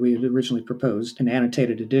said earlier, we had originally proposed an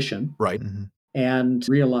annotated edition. Right. And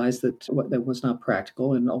realized that that was not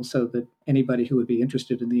practical, and also that anybody who would be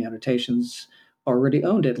interested in the annotations already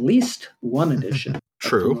owned at least one edition.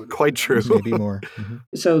 True, quite true. Maybe more.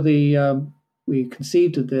 So we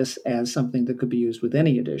conceived of this as something that could be used with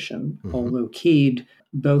any edition, although keyed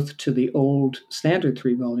both to the old standard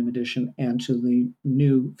 3-volume edition and to the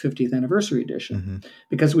new 50th anniversary edition,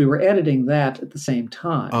 because we were editing that at the same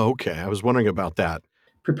time. Oh, okay. I was wondering about that.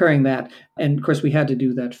 Preparing that. And of course, we had to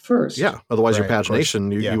do that first. Yeah. Otherwise, your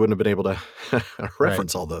pagination, you wouldn't have been able to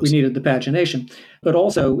reference all those. We needed the pagination. But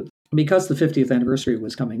also, because the 50th anniversary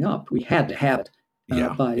was coming up, we had to have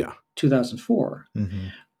it by 2004.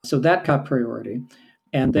 So that got priority.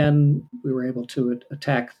 And then we were able to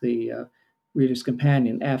attack the Reader's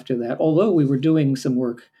Companion after that, although we were doing some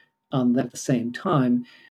work on that at the same time,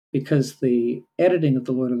 because the editing of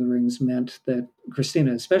The Lord of the Rings meant that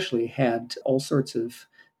Christina especially had all sorts of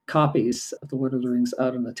copies of The Lord of the Rings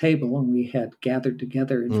out on the table, and we had gathered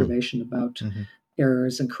together information about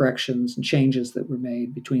errors and corrections and changes that were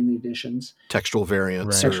made between the editions. Textual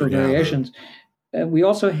variants. Textual variations. And we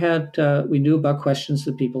also had, we knew about questions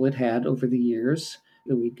that people had over the years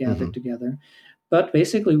that we gathered together. But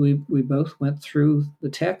basically, we both went through the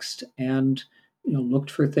text and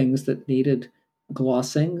looked for things that needed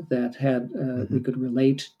glossing, that had we could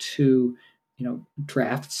relate to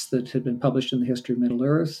drafts that had been published in the history of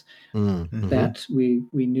Middle-earth, that we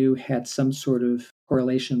knew had some sort of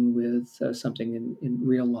correlation with something in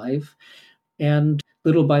real life. And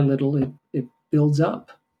little by little, it builds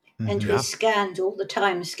up. And we scanned all the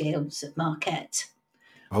timescales at Marquette.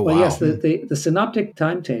 Oh, well, wow. yes, the synoptic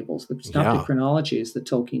timetables, the synoptic chronologies that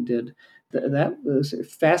Tolkien did, that was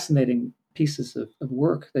fascinating pieces of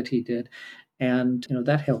work that he did. And,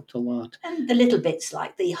 that helped a lot. And the little bits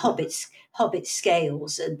like the Hobbit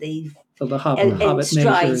scales and the Hobbit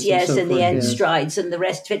strides, measures and the end yes. strides and the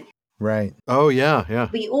rest of it. Right. Oh, yeah.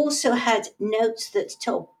 We also had notes that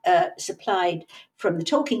supplied from the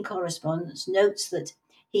Tolkien correspondence, notes that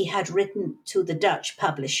he had written to the Dutch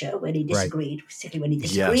publisher when he disagreed, particularly when he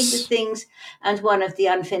disagreed with things, and one of the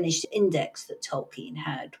unfinished index that Tolkien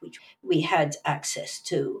had, which we had access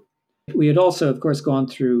to. We had also, of course, gone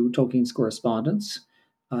through Tolkien's correspondence,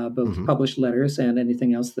 both published letters and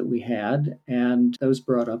anything else that we had, and those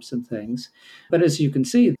brought up some things. But as you can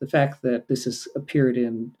see, the fact that this has appeared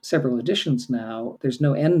in several editions now, there's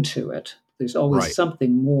no end to it. There's always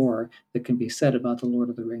something more that can be said about The Lord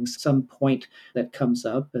of the Rings, some point that comes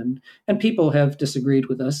up, and people have disagreed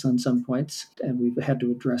with us on some points, and we've had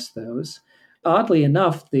to address those. Oddly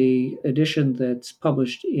enough, the edition that's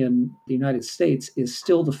published in the United States is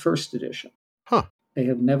still the first edition. Huh. They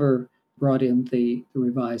have never brought in the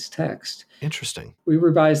revised text. Interesting. We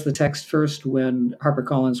revised the text first when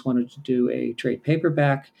HarperCollins wanted to do a trade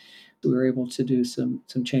paperback. We were able to do some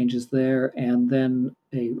changes there, and then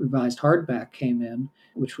a revised hardback came in,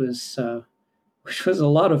 which was a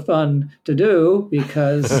lot of fun to do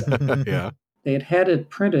because they had it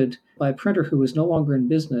printed by a printer who was no longer in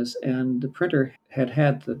business, and the printer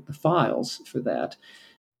had the files for that.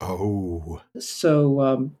 Oh.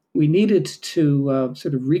 So we needed to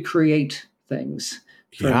sort of recreate things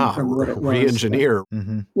from what it was. Re-engineer.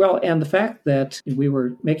 Well, and the fact that we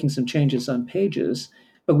were making some changes on pages,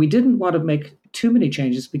 but we didn't want to make too many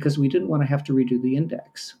changes because we didn't want to have to redo the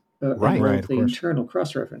index and all of the internal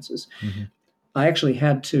cross-references. I actually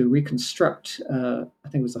had to reconstruct, I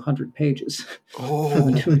think it was 100 pages for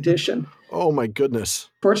the new edition. Oh, my goodness.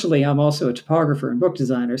 Fortunately, I'm also a typographer and book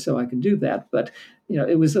designer, so I can do that. But,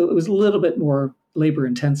 it was a little bit more labor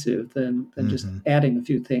intensive than just adding a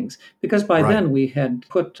few things. Because by then we had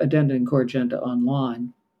put Addenda and Corrigenda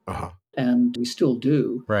online, and we still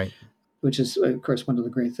do. Right. Which is, of course, one of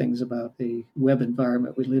the great things about the web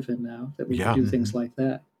environment we live in now, that we can do things like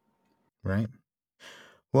that. Right.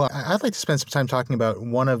 Well, I'd like to spend some time talking about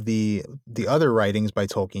one of the other writings by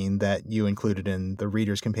Tolkien that you included in the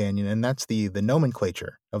Reader's Companion, and that's the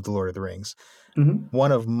nomenclature of The Lord of the Rings.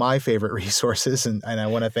 One of my favorite resources, and I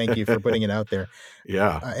want to thank you for putting it out there.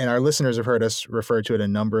 And our listeners have heard us refer to it a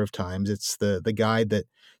number of times. It's the guide that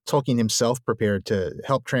Tolkien himself prepared to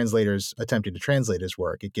help translators attempting to translate his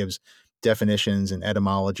work. It gives definitions and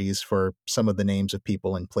etymologies for some of the names of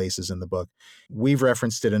people and places in the book. We've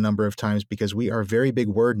referenced it a number of times because we are very big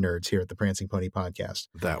word nerds here at the Prancing Pony Podcast.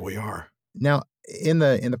 That we are. Now, in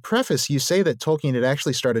the preface, you say that Tolkien had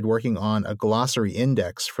actually started working on a glossary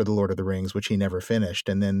index for The Lord of the Rings, which he never finished.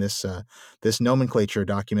 And then this nomenclature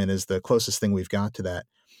document is the closest thing we've got to that.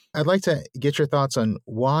 I'd like to get your thoughts on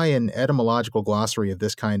why an etymological glossary of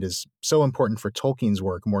this kind is so important for Tolkien's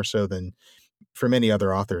work, more so than for many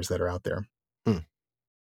other authors that are out there. We're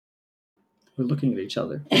looking at each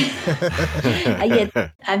other.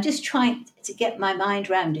 I'm just trying to get my mind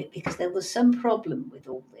around it because there was some problem with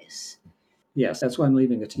all this. Yes, that's why I'm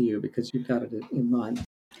leaving it to you, because you've got it in mind.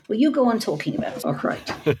 Well, you go on talking about it. All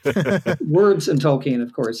right. Words in Tolkien,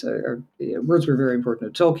 of course, words were very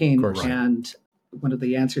important to Tolkien. And one of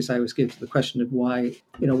the answers I always give to the question of why,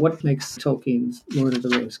 what makes Tolkien's Lord of the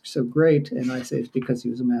Rings so great? And I say it's because he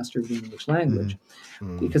was a master of the English language,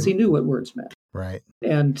 because he knew what words meant. Right.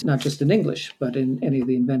 And not just in English, but in any of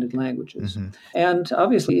the invented languages. And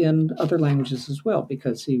obviously in other languages as well,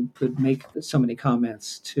 because he could make so many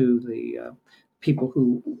comments to the people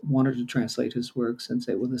who wanted to translate his works and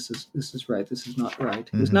say, well, this is right, this is not right.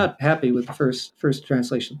 He was not happy with the first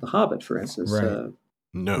translation of The Hobbit, for instance. The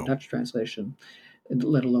Dutch translation,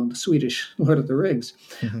 let alone the Swedish Lord of the Rings.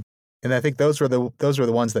 And I think those were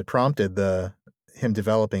the ones that prompted him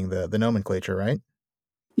developing the nomenclature, right?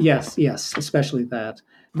 Yes, especially that.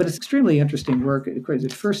 But it's extremely interesting work.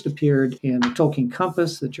 It first appeared in Tolkien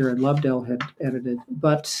Compass that J.R.R. Lovedale had edited.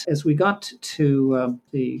 But as we got to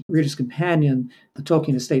the Reader's Companion, the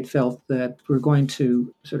Tolkien estate felt that we're going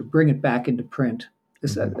to sort of bring it back into print.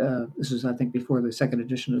 This was, I think, before the second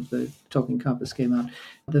edition of the Tolkien Compass came out,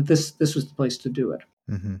 that this was the place to do it.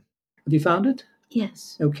 Have you found it?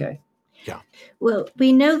 Yes. Okay. Yeah. Well,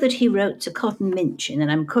 we know that he wrote to Cotton Minchin,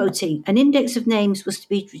 and I'm quoting, an index of names was to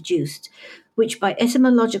be produced, which by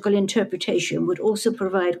etymological interpretation would also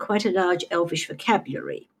provide quite a large Elvish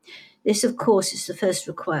vocabulary. This, of course, is the first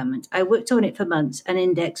requirement. I worked on it for months and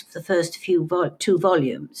indexed the first two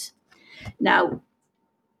volumes. Now,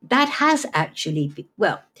 that has actually been,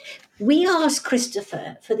 we asked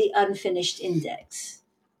Christopher for the unfinished index,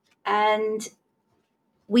 and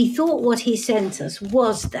we thought what he sent us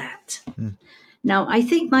was that. Now, I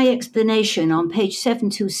think my explanation on page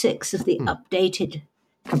 726 of the updated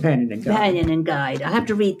Companion and Guide, I'll have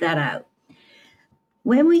to read that out.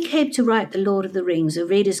 When we came to write The Lord of the Rings, A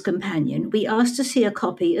Reader's Companion, we asked to see a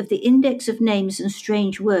copy of the Index of Names and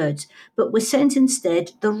Strange Words, but were sent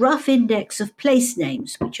instead the rough index of place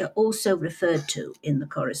names, which are also referred to in the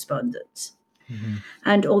correspondence.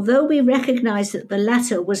 And although we recognize that the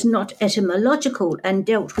latter was not etymological and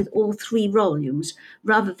dealt with all 3 volumes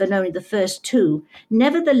rather than only the first 2,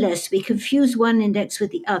 nevertheless we confused one index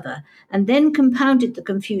with the other and then compounded the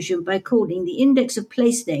confusion by calling the index of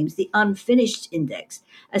place names the unfinished index,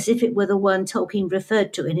 as if it were the one Tolkien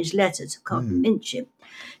referred to in his letter to Cotton Minchin.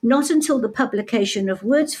 Not until the publication of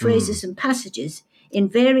words, phrases, and passages in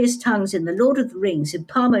various tongues in The Lord of the Rings in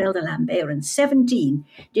Palmer de Lambert 17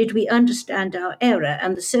 did we understand our error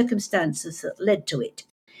and the circumstances that led to it.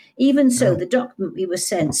 Even so, the document we were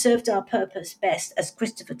sent served our purpose best, as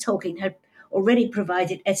Christopher Tolkien had already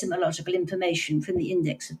provided etymological information from the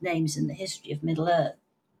Index of Names in the History of Middle-earth.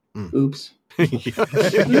 Oops.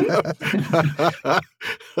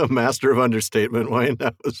 A master of understatement, Wayne.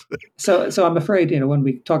 That was... So I'm afraid, when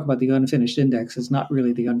we talk about the unfinished index, it's not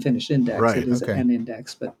really the unfinished index. Right. It is an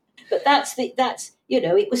index, but that's it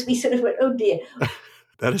was, we sort of went, oh dear.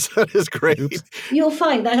 That is great. Oops. You'll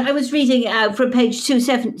find that I was reading it out from page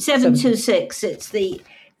 726. It's the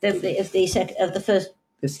first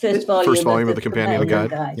volume of the Companion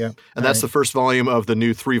Guide. Yeah. And that's the first volume of the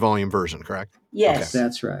new 3-volume version, correct? Yes. Okay.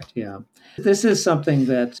 That's right. Yeah. This is something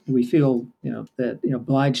that we feel,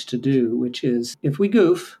 obliged to do, which is if we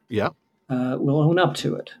goof, we'll own up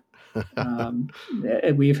to it.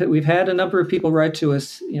 We've had a number of people write to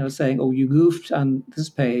us, saying, "Oh, you goofed on this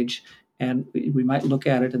page," and we might look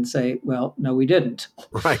at it and say, "Well, no, we didn't."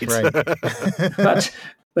 Right.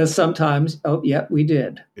 but sometimes, oh, yeah, we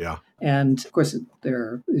did. Yeah. And of course,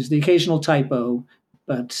 there's the occasional typo,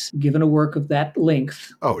 but given a work of that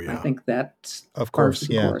length, I think that's of course,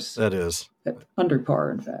 that is under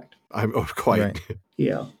par. In fact, I'm quite right.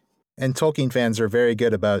 Yeah. And Tolkien fans are very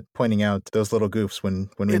good about pointing out those little goofs when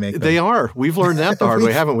we make them. They are. We've learned that the hard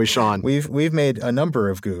way, haven't we, Sean? We've made a number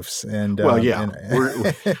of goofs, and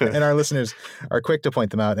and our listeners are quick to point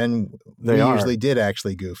them out. And we usually did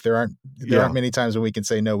actually goof. There aren't many times when we can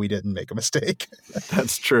say no, we didn't make a mistake.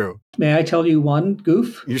 That's true. May I tell you one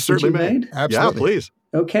goof? You certainly made. Absolutely. Yeah, please.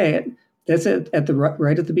 Okay. That's it.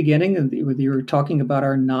 Right at the beginning, and you were talking about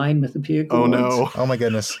our 9 mythopoeic Oh words. no! Oh my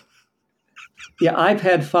goodness! Yeah, I've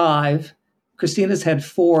had 5. Christina's had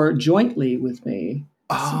 4 jointly with me,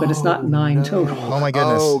 but it's not 9 total. Oh my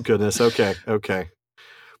goodness! Oh goodness! Okay.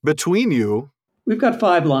 Between you, we've got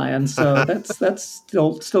 5 lions, so that's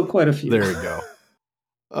still quite a few. There you go.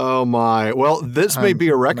 Oh my! Well, this may be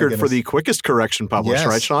a record for the quickest correction published,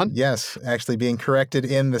 right, Sean? Yes, actually being corrected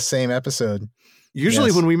in the same episode.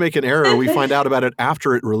 Usually when we make an error, we find out about it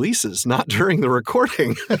after it releases, not during the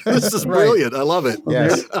recording. This is brilliant. I love it. Well,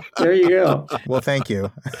 yes. There you go. Well, thank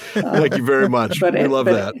you. Thank you very much. We love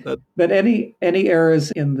that. But any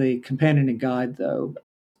errors in the companion and guide, though,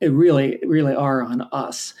 it really are on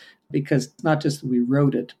us, because it's not just that we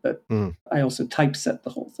wrote it, but I also typeset the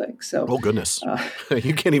whole thing. So, oh goodness,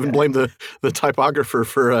 you can't even blame the typographer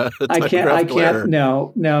for a typographical error.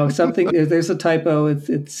 No. Something there's a typo.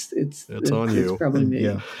 It's on you. It's probably me.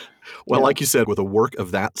 Yeah. Well, like you said, with a work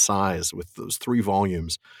of that size, with those 3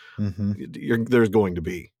 volumes, there's going to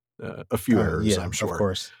be a few errors, I'm sure. Of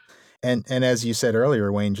course. And as you said earlier,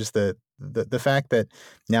 Wayne, just the fact that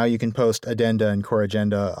now you can post addenda and core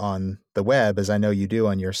agenda on the web, as I know you do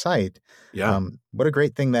on your site. Yeah. What a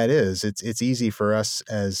great thing that is. It's easy for us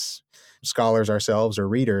as scholars ourselves or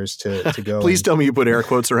readers to go. Please tell me you put air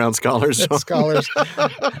quotes around scholars. Scholars,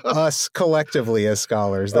 us collectively as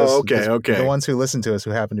scholars. Okay. The ones who listen to us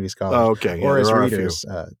who happen to be scholars. Oh, okay. Yeah, or as readers,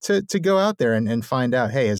 to go out there and find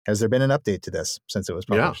out, hey, has there been an update to this since it was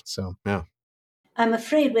published? So yeah. I'm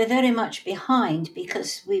afraid we're very much behind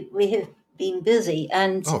because we have been busy,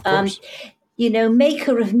 and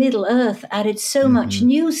Maker of Middle-earth added so much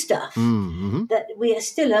new stuff that we are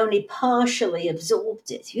still only partially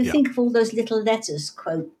absorbed it. You think of all those little letters,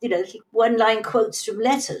 one-line quotes from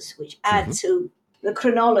letters, which add to the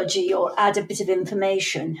chronology or add a bit of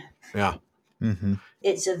information. Yeah.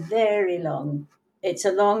 It's a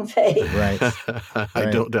long page. Right. I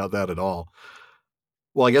don't doubt that at all.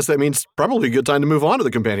 Well, I guess that means probably a good time to move on to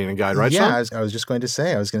the companion and guide, right, Yeah, Sean? I was just going to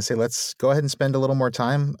say, let's go ahead and spend a little more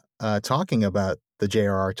time talking about the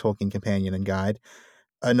J.R.R. Tolkien Companion and Guide.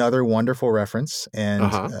 Another wonderful reference, and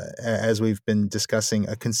Uh-huh. As we've been discussing,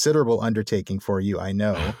 a considerable undertaking for you, I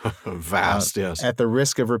know. Vast, yes. At the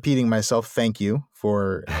risk of repeating myself, thank you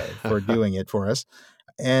for doing it for us.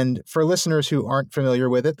 And for listeners who aren't familiar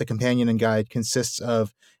with it, the Companion and Guide consists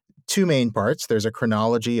of two main parts. There's a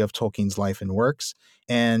chronology of Tolkien's life and works,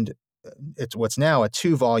 and it's what's now a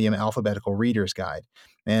 2-volume alphabetical reader's guide.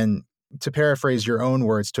 And to paraphrase your own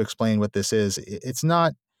words to explain what this is, it's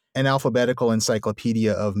not an alphabetical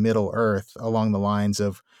encyclopedia of Middle-earth along the lines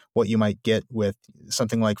of what you might get with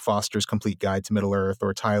something like Foster's Complete Guide to Middle-earth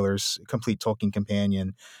or Tyler's Complete Tolkien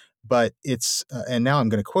Companion. But it's, and now I'm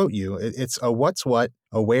going to quote you, it's a what's what,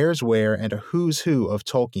 a where's where, and a who's who of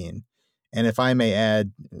Tolkien. And if I may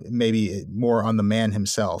add, maybe more on the man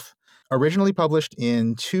himself. Originally published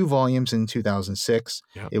in 2 volumes in 2006,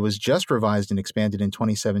 Yep. It was just revised and expanded in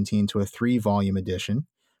 2017 to a 3-volume edition,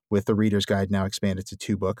 with the Reader's Guide now expanded to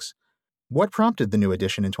 2 books. What prompted the new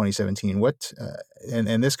edition in 2017? What,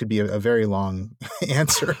 and this could be a very long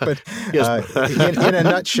answer, but in a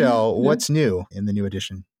nutshell, what's new in the new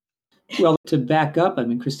edition? Well, to back up, I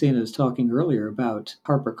mean, Christina was talking earlier about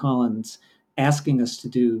HarperCollins asking us to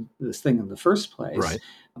do this thing in the first place, Right.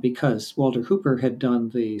 because Walter Hooper had done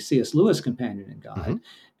the C.S. Lewis Companion and Guide, Mhm.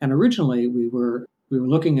 and originally we were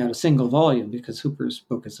looking at a single volume because Hooper's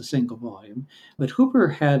book is a single volume, but Hooper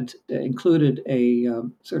had included a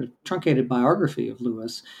sort of truncated biography of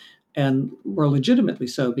Lewis, and more legitimately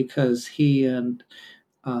so because he and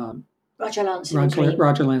Roger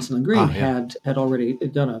Lansing Green yeah. had already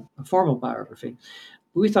done a formal biography.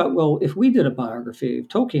 We thought, well, if we did a biography of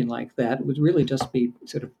Tolkien like that, it would really just be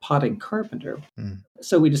sort of potting Carpenter. Mm.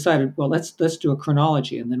 So we decided, well, let's do a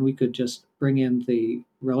chronology, and then we could just bring in the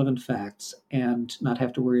relevant facts and not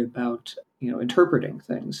have to worry about interpreting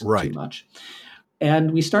things Right. too much.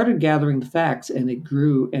 And we started gathering the facts, and it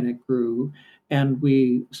grew and it grew. And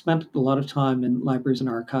we spent a lot of time in libraries and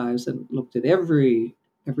archives and looked at every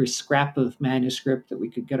scrap of manuscript that we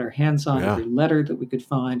could get our hands on, Yeah. every letter that we could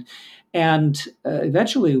find. And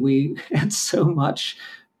eventually we had so much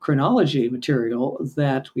chronology material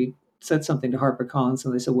that we said something to HarperCollins,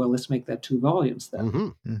 and they said, well, let's make that 2 volumes then,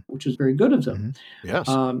 Mm-hmm. which was very good of them. Mm-hmm. Yes.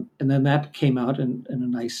 And then that came out in a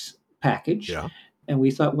nice package. Yeah. And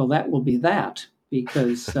we thought, well, that will be that,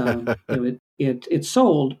 because it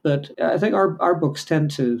sold. But I think our books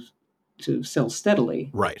tend to sell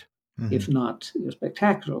steadily, Right. Mm-hmm. if not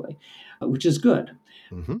spectacularly, which is good.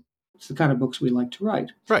 Mm-hmm. It's the kind of books we like to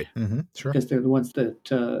write, Right. Mm-hmm. Sure. because they're the ones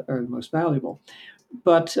that are the most valuable.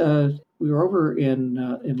 But we were over in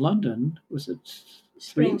London. Was it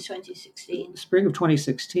Spring 2016? Spring of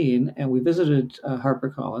 2016, and we visited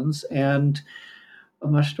HarperCollins, and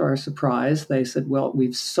much to our surprise, they said, well,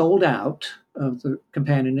 we've sold out of the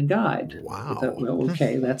Companion and Guide. Wow. We thought, well,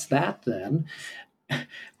 okay, that's that then.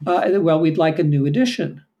 Well, we'd like a new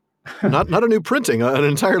edition. Not a new printing, an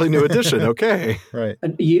entirely new edition. Okay. Right.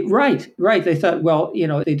 Right. They thought, well,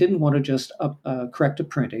 they didn't want to just correct a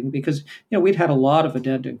printing, because we'd had a lot of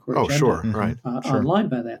addenda and corrigenda Sure. Mhm. Right. Sure. online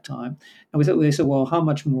by that time, and they said, well, how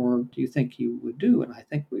much more do you think you would do? And I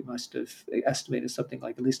think we must have estimated something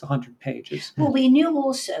like at least 100 pages. Well, we knew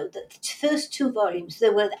also that the first 2 volumes,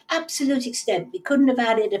 they were the absolute extent. We couldn't have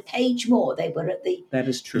added a page more. They were at the... That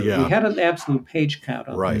is true. Yeah. We had an absolute page count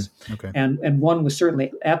on Right. this, Okay. and one was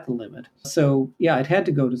certainly at the limit. So yeah, it had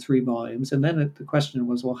to go to 3 volumes, and then the question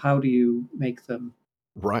was, well, how do you make them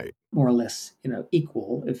Right. more or less,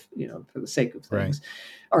 equal, if for the sake of Right. things?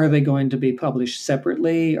 Are they going to be published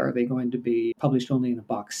separately? Are they going to be published only in a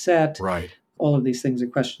box set? Right. All of these things are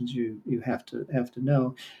questions you have to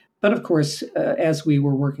know. But of course, as we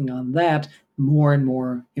were working on that, more and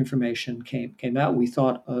more information came out. We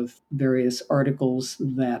thought of various articles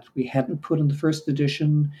that we hadn't put in the first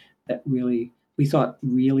edition that we thought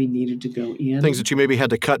really needed to go in. Things that you maybe had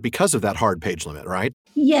to cut because of that hard page limit, right?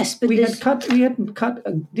 Yes, but we didn't cut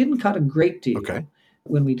a great deal. Okay.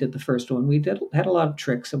 When we did the first one, we had a lot of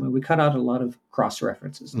tricks. I mean, we cut out a lot of cross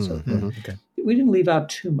references and so forth. Mhm. Okay. We didn't leave out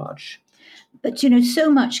too much. But, so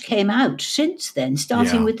much came out since then,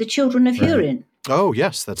 starting Yeah. with The Children of Right. Hurin. Oh,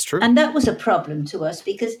 yes, that's true. And that was a problem to us,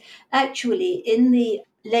 because actually in the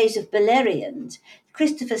Lays of Beleriand,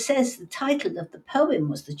 Christopher says the title of the poem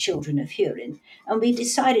was The Children of Hurin, and we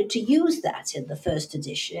decided to use that in the first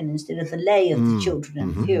edition instead of the Lay of the Children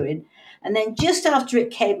of Mhm. Hurin. And then just after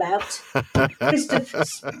it came out, Christopher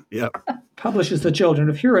Yep. Publishes The Children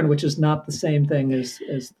of Hurin, which is not the same thing as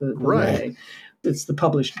the Right. Lay. It's the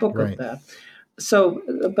published book Right. of that.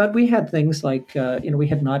 But we had things like, we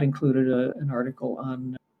had not included an article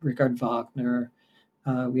on Richard Wagner.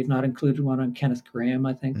 We had not included one on Kenneth Grahame,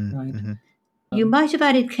 I think, right? Mm-hmm. You might have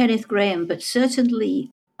added Kenneth Grahame, but certainly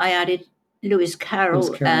I added Lewis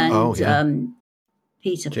Carroll and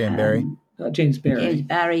Peter James Barrie. James Barrie. James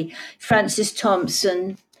Barrie, Francis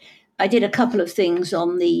Thompson. I did a couple of things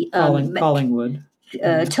on the Collingwood.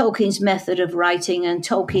 Tolkien's method of writing and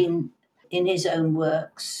Tolkien in his own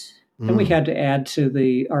works. And we had to add to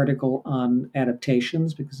the article on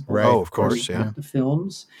adaptations because of course, the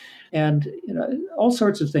films, and all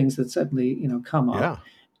sorts of things that suddenly come up. Yeah.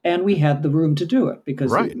 And we had the room to do it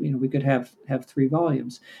because we could have 3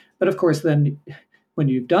 volumes. But of course, then when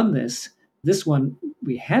you've done this one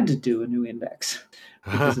we had to do a new index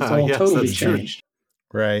because it's all totally changed.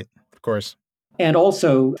 True. Right, of course. And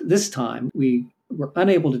also this time we were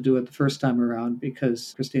unable to do it the first time around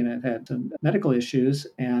because Christina had some medical issues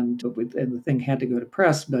and the thing had to go to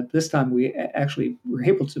press. But this time we actually were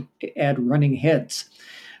able to add running heads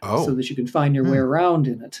so that you could find your way around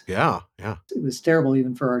in it. Yeah. It was terrible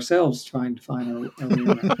even for ourselves trying to find our way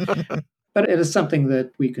around. But it is something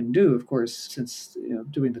that we can do, of course, since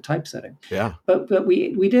doing the typesetting. Yeah. But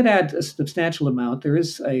we did add a substantial amount. There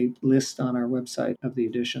is a list on our website of the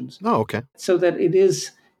editions. Oh, okay. So that it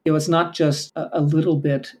is, it's not just a little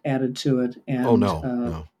bit added to it. And,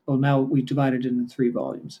 no. Well, now we divided it into 3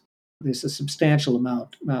 volumes. There's a substantial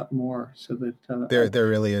amount more, so that there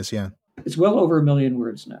really is, yeah. It's well over 1 million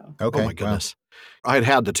words now. Okay. Oh my goodness. Wow. I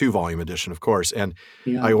had the 2-volume edition, of course, and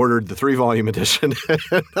Yeah. I ordered the 3-volume edition.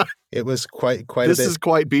 It was quite a bit. This is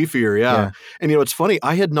quite beefier, yeah. And it's funny,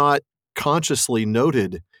 I had not consciously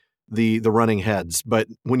noted the running heads, but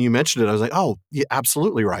when you mentioned it, I was like, oh, yeah,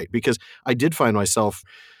 absolutely right, because I did find myself,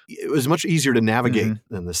 it was much easier to navigate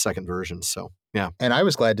than the second version. So, yeah. And I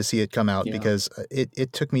was glad to see it come out because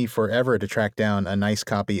it took me forever to track down a nice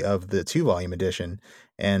copy of the 2-volume edition.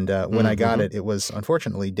 And when I got it, it was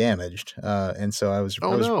unfortunately damaged. And so I was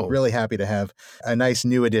really happy to have a nice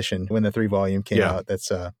new edition when the 3-volume came out.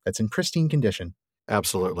 That's in pristine condition.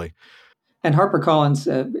 Absolutely. And HarperCollins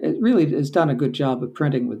really has done a good job of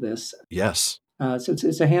printing with this. Yes. So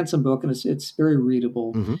it's a handsome book and it's very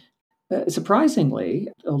readable. Mm-hmm. Surprisingly,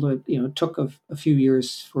 although it took a few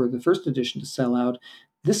years for the first edition to sell out,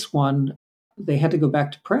 this one they had to go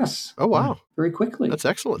back to press. Oh wow! Very quickly. That's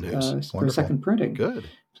excellent news. For second printing. Good.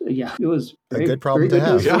 So, yeah, it was a good problem to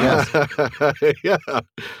have. Yeah.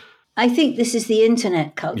 I think this is the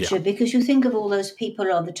internet culture because you think of all those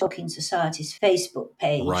people on the Tolkien Society's Facebook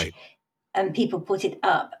page, right? And people put it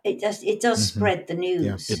up. It does spread the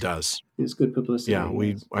news. Yeah, it does. It's good publicity. Yeah,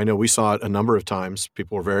 I know we saw it a number of times.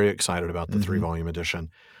 People were very excited about the 3-volume edition.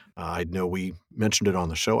 I know we mentioned it on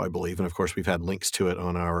the show, I believe, and of course we've had links to it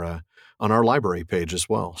on our library page as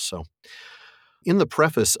well. So, in the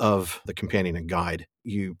preface of the companion and guide,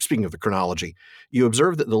 speaking of the chronology, you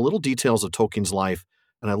observe that the little details of Tolkien's life,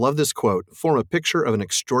 and I love this quote, form a picture of an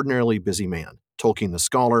extraordinarily busy man. Tolkien the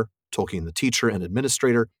scholar, Tolkien the teacher and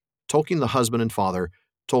administrator, Tolkien the husband and father,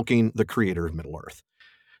 Tolkien the creator of Middle-earth.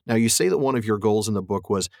 Now, you say that one of your goals in the book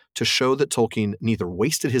was to show that Tolkien neither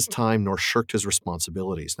wasted his time nor shirked his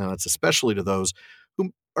responsibilities. Now, that's especially to those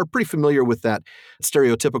who are pretty familiar with that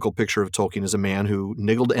stereotypical picture of Tolkien as a man who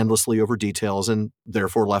niggled endlessly over details and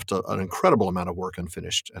therefore left an incredible amount of work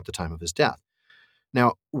unfinished at the time of his death.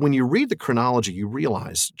 Now, when you read the chronology, you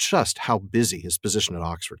realize just how busy his position at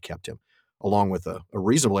Oxford kept him, along with a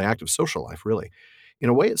reasonably active social life, really. In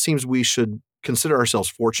a way, it seems we should consider ourselves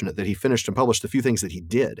fortunate that he finished and published the few things that he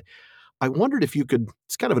did. I wondered if you could,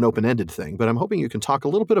 it's kind of an open-ended thing, but I'm hoping you can talk a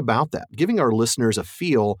little bit about that, giving our listeners a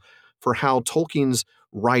feel for how Tolkien's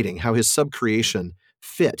writing, how his subcreation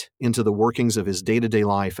fit into the workings of his day-to-day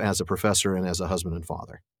life as a professor and as a husband and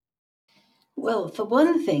father. Well, for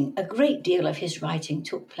one thing, a great deal of his writing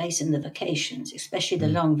took place in the vacations, especially the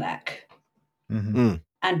long vac. Mm-hmm.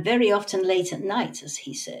 And very often late at night, as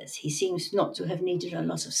he says. He seems not to have needed a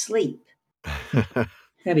lot of sleep.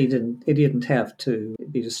 And he didn't have to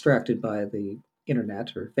be distracted by the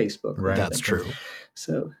internet or Facebook. Right. That's true.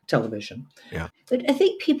 So television. Yeah. But I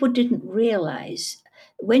think people didn't realize,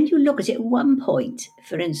 when you look at it, at one point,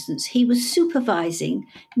 for instance, he was supervising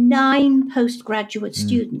 9 postgraduate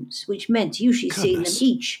students, which meant usually seeing them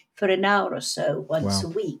each for an hour or so once a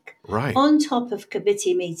week. Right. On top of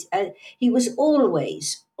committee meetings. He was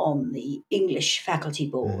always on the English faculty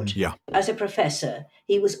board. Yeah. As a professor,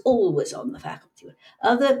 he was always on the faculty board.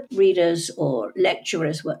 Other readers or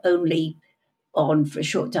lecturers were only on for a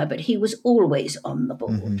short time, but he was always on the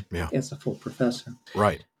board. Yeah. As a full professor.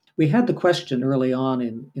 Right. We had the question early on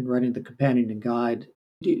in writing the companion and guide,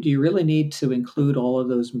 do you really need to include all of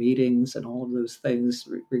those meetings and all of those things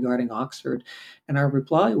regarding Oxford? And our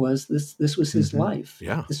reply was, this was his life.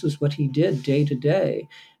 Yeah. This was what he did day to day.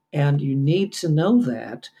 And you need to know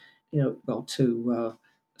that, to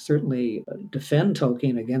certainly defend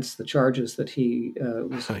Tolkien against the charges that he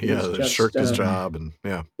shirked his job. And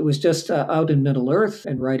it was just out in Middle Earth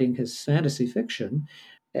and writing his fantasy fiction.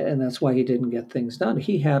 And that's why he didn't get things done.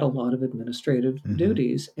 He had a lot of administrative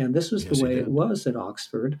duties, and this was the way it was at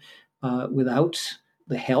Oxford, without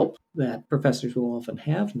the help that professors will often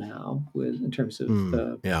have now, in terms of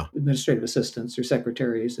administrative assistants or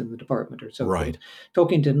secretaries in the department or so forth.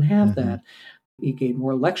 Tolkien didn't have that. He gave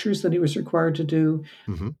more lectures than he was required to do.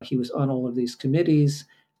 He was on all of these committees.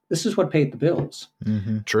 This is what paid the bills.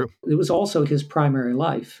 True. It was also his primary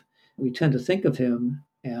life. We tend to think of him,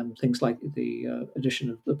 and things like the edition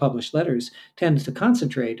of the published letters tends to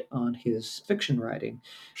concentrate on his fiction writing.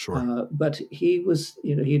 Sure. But he was,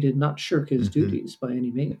 he did not shirk his duties by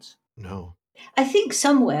any means. No. I think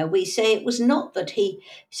somewhere we say it was not that he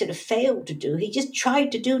sort of failed to do, he just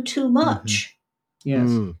tried to do too much.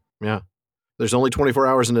 Yes. Yeah. There's only 24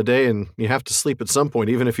 hours in a day, and you have to sleep at some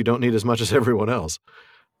point, even if you don't need as much as everyone else.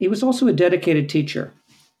 He was also a dedicated teacher.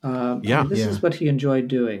 This is what he enjoyed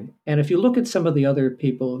doing. And if you look at some of the other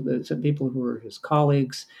people, some people who were his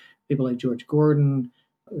colleagues, people like George Gordon,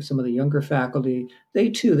 or some of the younger faculty, they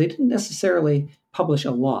didn't necessarily publish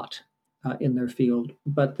a lot in their field,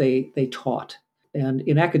 but they taught. And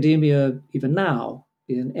in academia, even now,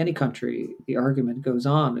 in any country, the argument goes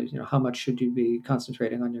on, how much should you be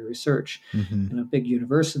concentrating on your research? In a big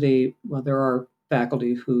university, well, there are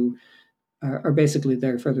faculty who are basically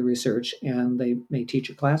there for the research, and they may teach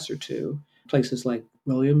a class or two. Places like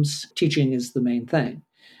Williams, teaching is the main thing.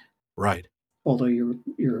 Right. Although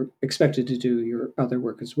you're expected to do your other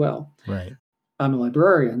work as well. Right. I'm a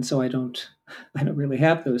librarian, so I don't really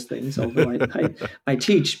have those things, although I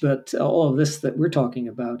teach, but all of this that we're talking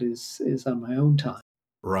about is on my own time.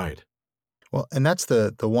 Right. Well, and that's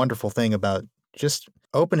the wonderful thing about just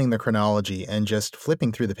opening the chronology and just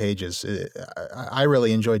flipping through the pages. I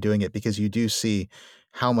really enjoy doing it because you do see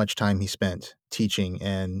how much time he spent teaching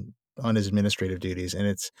and on his administrative duties. And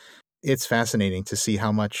it's fascinating to see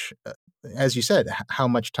how much, as you said, how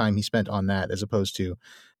much time he spent on that as opposed to,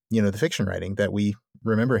 the fiction writing that we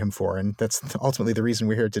remember him for. And that's ultimately the reason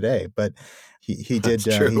we're here today. But he did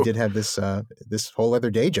have this whole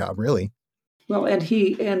other day job, really. Well, and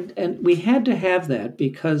we had to have that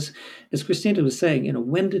because, as Christina was saying,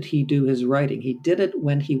 when did he do his writing? He did it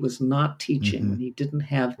when he was not teaching, when he didn't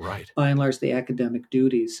have, by and large, the academic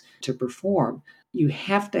duties to perform. You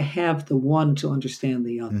have to have the one to understand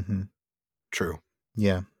the other. True.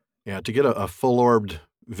 Yeah. Yeah, to get a full-orbed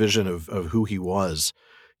vision of who he was,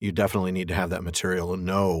 you definitely need to have that material and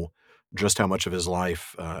know just how much of his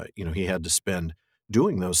life, he had to spend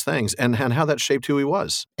doing those things and how that shaped who he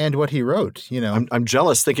was. And what he wrote, I'm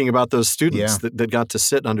jealous thinking about those students that got to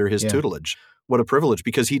sit under his tutelage. What a privilege,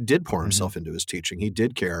 because he did pour himself into his teaching. He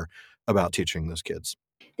did care about teaching those kids.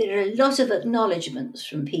 There are a lot of acknowledgements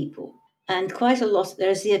from people, and quite a lot.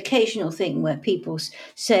 There's the occasional thing where people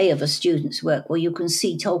say of a student's work, well, you can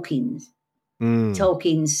see Tolkien's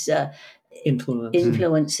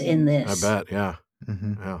influence in this. I bet, yeah.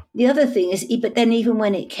 Yeah. The other thing is, but then even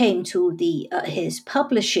when it came to his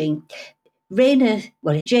publishing,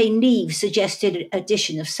 Jane Neave suggested an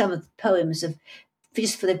edition of some of the poems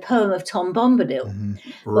just for the poem of Tom Bombadil.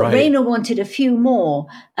 But Rayner wanted a few more,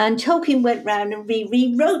 and Tolkien went round and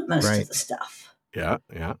rewrote most of the stuff. Yeah.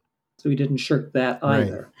 So he didn't shirk that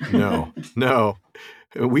either. No.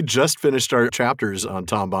 We just finished our chapters on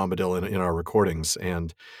Tom Bombadil in our recordings,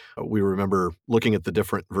 and we remember looking at the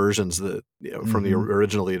different versions that from the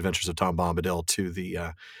original The Adventures of Tom Bombadil to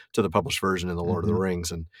the published version in The Lord of the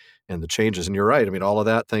Rings and the changes. And you're right. I mean, all of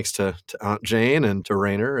that thanks to Aunt Jane and to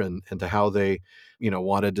Rayner and to how they,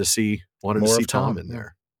 wanted to see Tom in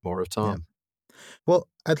there. More of Tom. Yeah. Well,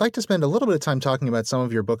 I'd like to spend a little bit of time talking about some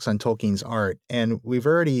of your books on Tolkien's art, and we've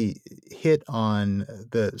already hit on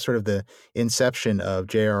the sort of the inception of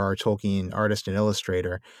J.R.R. Tolkien, artist and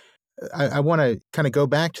illustrator. I want to kind of go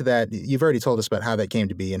back to that. You've already told us about how that came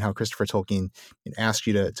to be and how Christopher Tolkien asked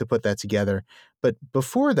you to put that together. But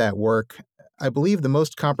before that work, I believe the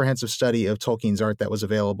most comprehensive study of Tolkien's art that was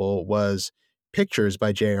available was Pictures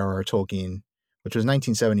by J.R.R. Tolkien, which was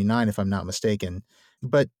 1979, if I'm not mistaken.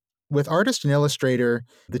 But with artist and illustrator,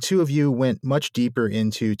 the two of you went much deeper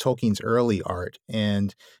into Tolkien's early art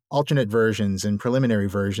and alternate versions and preliminary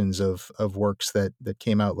versions of works that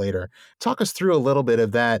came out later. Talk us through a little bit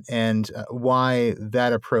of that and why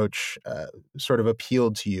that approach sort of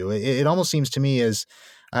appealed to you. It almost seems to me as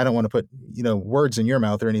I don't want to put, words in your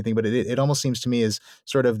mouth or anything, but it almost seems to me as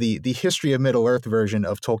sort of the history of Middle-earth version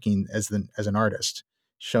of Tolkien as an artist,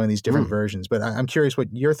 showing these different versions. But I'm curious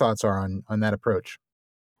what your thoughts are on that approach.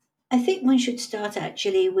 I think one should start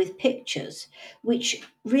actually with pictures, which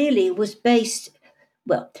really was based,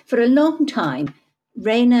 well, for a long time,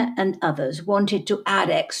 Rayner and others wanted to add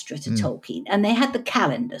extra to Tolkien, and they had the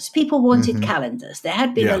calendars. People wanted calendars. There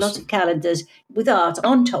had been a lot of calendars with art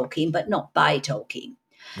on Tolkien, but not by Tolkien.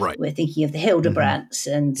 Right. We're thinking of the Hildebrands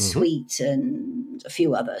and Sweet and a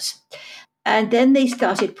few others. And then they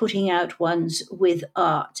started putting out ones with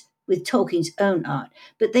art, with Tolkien's own art,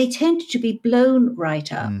 but they tended to be blown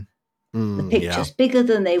right up. The pictures, bigger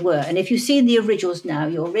than they were. And if you see the originals now,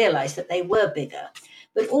 you'll realize that they were bigger,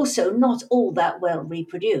 but also not all that well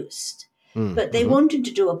reproduced. But they wanted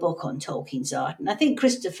to do a book on Tolkien's art. And I think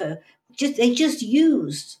Christopher, they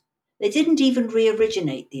didn't even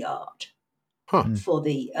re-originate the art for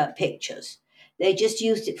the pictures. They just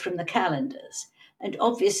used it from the calendars. And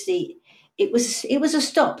obviously, it was a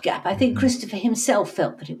stopgap. I think Christopher himself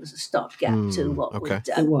felt that it was a stopgap to what was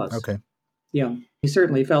done. It was. Okay. Yeah, he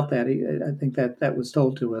certainly felt that. I think that was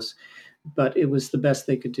told to us, but it was the best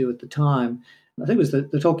they could do at the time. I think it was the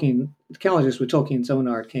Tolkien calendars with Tolkien's own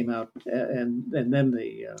art came out, and then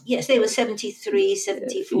the yes, they were 73,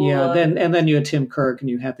 74. Yeah, then you had Tim Kirk, and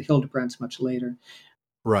you had the Hildebrands much later.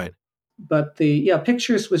 Right. But the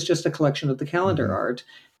pictures was just a collection of the calendar art.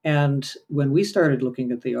 And when we started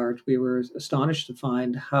looking at the art, we were astonished to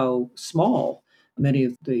find how small many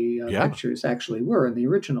of the pictures actually were in the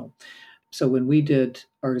original. So when we did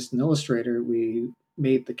Artist and Illustrator, we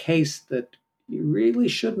made the case that you really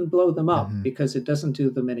shouldn't blow them up because it doesn't do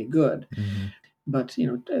them any good. But,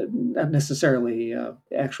 not necessarily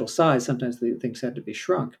actual size. Sometimes the things had to be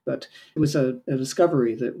shrunk. But it was a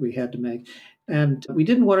discovery that we had to make. And we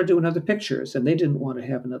didn't want to do another pictures, and they didn't want to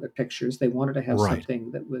have another pictures. They wanted to have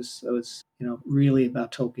something that was really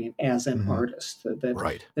about Tolkien as an artist.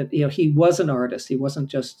 That he was an artist. He wasn't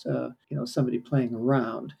just somebody playing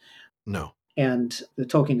around. No. And the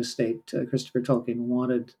Tolkien estate, Christopher Tolkien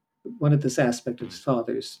wanted this aspect of his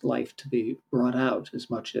father's life to be brought out as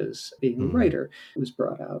much as being a writer was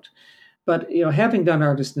brought out. But having done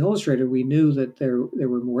Artist and Illustrator, we knew that there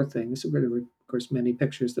were more things. There were, of course, many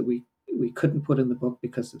pictures that we couldn't put in the book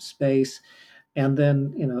because of space. And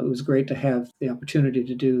then, it was great to have the opportunity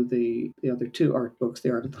to do the other two art books,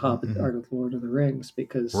 The Art of the Hobbit, The Art of the Lord of the Rings,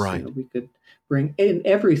 because we could bring in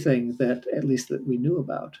everything that at least that we knew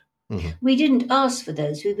about. We didn't ask for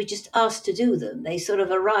those. We were just asked to do them. They sort of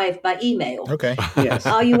arrived by email. Okay. Yes.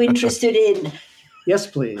 Are you interested in? Yes,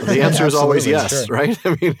 please. The answer is always yes, sure. right?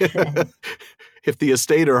 I mean, if the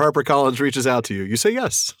estate or HarperCollins reaches out to you, you say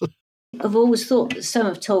yes. I've always thought that some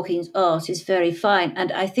of Tolkien's art is very fine.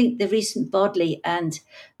 And I think the recent Bodley and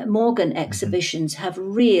Morgan exhibitions have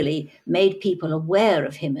really made people aware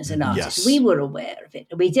of him as an artist. Yes. We were aware of it.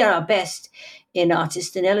 We did our best in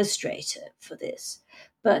Artist and Illustrator for this.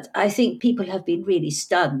 But I think people have been really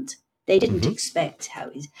stunned. They didn't expect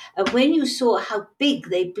how he's... And when you saw how big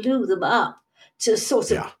they blew them up to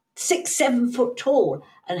sort of 6-7 foot tall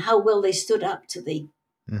and how well they stood up to the...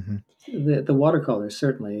 The watercolors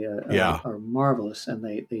certainly are marvelous, and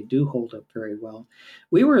they do hold up very well.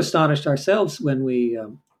 We were astonished ourselves when we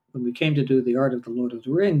came to do The Art of the Lord of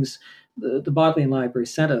the Rings. The Bodleian Library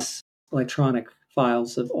sent us electronic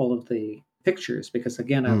files of all of the pictures because,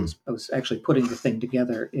 again, I was actually putting the thing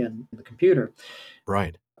together in the computer.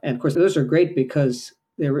 Right. And, of course, those are great because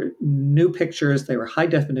they were new pictures. They were high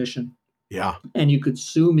definition. Yeah. And you could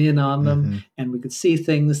zoom in on them, and we could see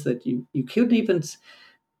things that you couldn't even...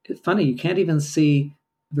 It's funny, you can't even see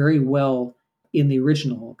very well in the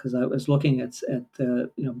original, because I was looking at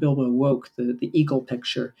Bilbo Woke, the eagle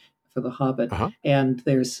picture for The Hobbit, and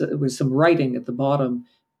there was some writing at the bottom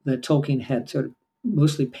that Tolkien had sort of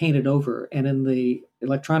mostly painted over, and in the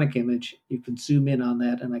electronic image, you can zoom in on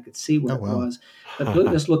that, and I could see what it was. But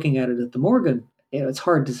just looking at it at the Morgan, it's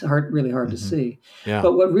really hard to see. Yeah.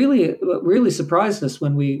 But what really surprised us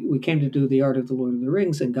when we came to do The Art of the Lord of the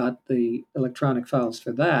Rings and got the electronic files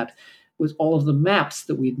for that was all of the maps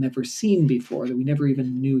that we'd never seen before, that we never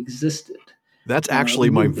even knew existed. That's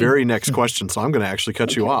actually my very next question, so I'm going to actually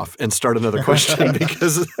cut you off and start another question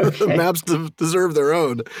because the maps deserve their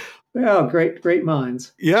own. Well, great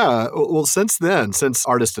minds. Yeah. Well, since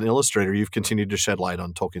Artist and Illustrator, you've continued to shed light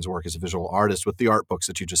on Tolkien's work as a visual artist with the art books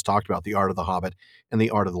that you just talked about, The Art of the Hobbit and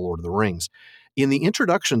The Art of the Lord of the Rings. In the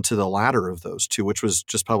introduction to the latter of those two, which was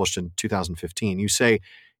just published in 2015, you say,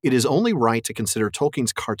 "It is only right to consider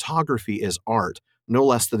Tolkien's cartography as art, no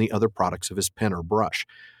less than the other products of his pen or brush."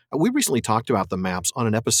 We recently talked about the maps on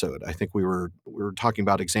an episode. I think we were talking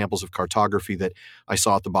about examples of cartography that I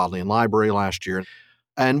saw at the Bodleian Library last year.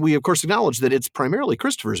 And we, of course, acknowledge that it's primarily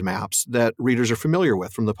Christopher's maps that readers are familiar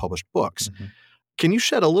with from the published books. Mm-hmm. Can you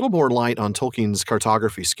shed a little more light on Tolkien's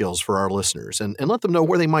cartography skills for our listeners and let them know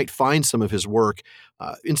where they might find some of his work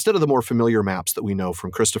instead of the more familiar maps that we know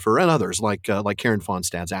from Christopher and others, like Karen von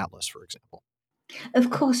Stad's Atlas, for example? Of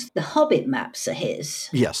course, the Hobbit maps are his.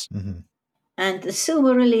 Yes. Mm-hmm. And the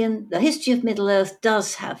Silmarillion, the history of Middle-earth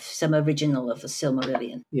does have some original of the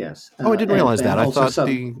Silmarillion. Yes. I didn't realize that. I also thought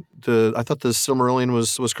I thought the Silmarillion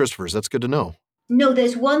was Christopher's. That's good to know. No,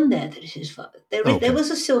 there's one there that is his father. There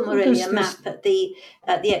was a Silmarillion map at the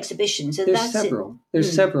exhibitions, and there's several.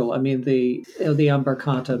 There's several. I mean, the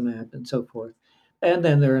Ambarkanta map and so forth, and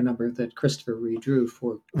then there are a number that Christopher redrew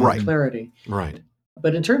for clarity. Right.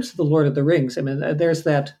 But in terms of the Lord of the Rings, I mean, there's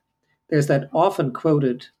that often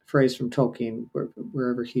quoted phrase from Tolkien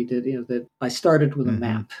wherever he did, that I started with a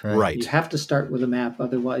map. Right. You have to start with a map,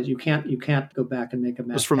 otherwise you can't go back and make a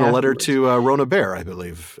map. It's from the letter to Rona Bear, I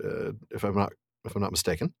believe, if I'm not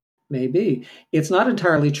mistaken. Maybe. It's not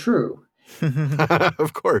entirely true.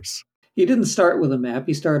 Of course. He didn't start with a map.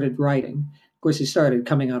 He started writing. Of course, he started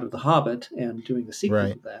coming out of The Hobbit and doing the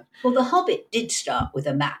sequel to that. Well, The Hobbit did start with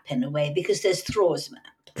a map in a way, because there's Thror's map.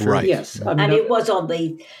 Right. Yes. I mean, and it was on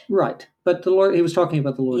the... Right. But he was talking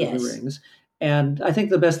about the Lord of the Rings. And I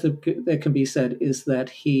think the best that can be said is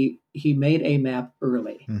that he made a map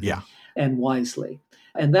early. Yeah. And wisely.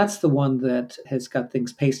 And that's the one that has got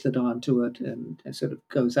things pasted onto it and sort of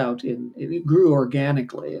goes out it grew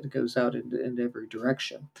organically. It goes out in every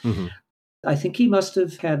direction. Mm-hmm. I think he must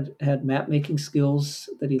have had map making skills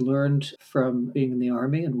that he learned from being in the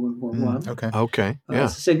Army in World War I. Okay. Yeah.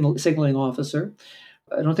 As a signaling officer.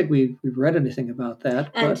 I don't think we've read anything about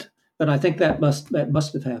that, but I think that must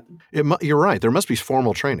have happened. You're right. There must be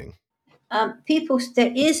formal training.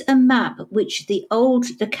 There is a map which the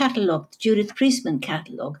catalogue, the Judith Priestman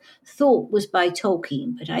catalogue, thought was by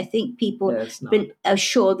Tolkien, but I think people are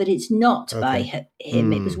sure that it's not by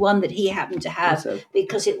him. It was one that he happened to have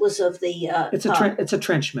because it was of the. It's a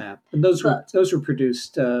trench map, and those were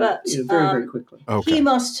produced very, very quickly. Okay. He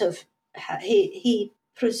must have. He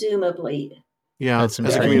presumably. Yeah, as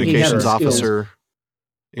a communications officer.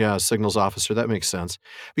 Yeah, signals officer. That makes sense.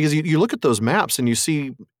 Because you look at those maps and you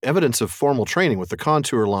see evidence of formal training with the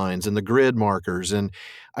contour lines and the grid markers. And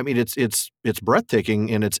I mean, it's breathtaking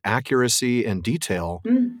in its accuracy and detail.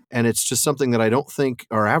 And it's just something that I don't think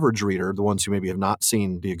our average reader, the ones who maybe have not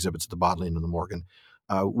seen the exhibits at the Bodleian and the Morgan,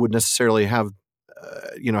 would necessarily have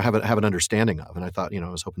an understanding of. And I thought, I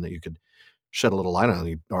was hoping that you could shed a little light on it.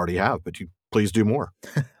 You already have, but you please do more.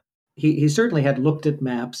 He certainly had looked at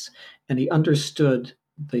maps and he understood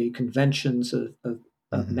the conventions of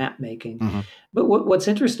map making. Mm-hmm. But what's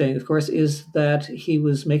interesting, of course, is that he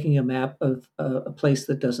was making a map of a place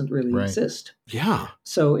that doesn't really exist. Yeah.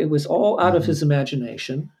 So it was all out of his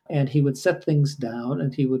imagination, and he would set things down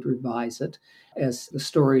and he would revise it as the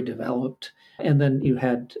story developed. And then you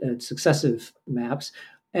had successive maps.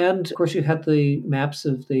 And of course, you had the maps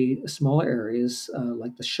of the smaller areas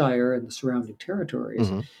like the Shire and the surrounding territories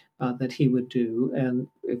that he would do. And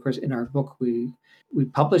of course, in our book, we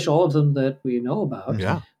publish all of them that we know about,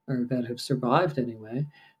 or that have survived anyway.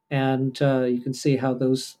 And you can see how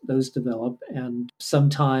those develop. And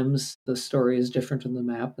sometimes the story is different in the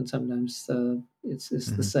map, and sometimes it's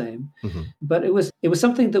the same. Mm-hmm. But it was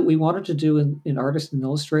something that we wanted to do in Artist and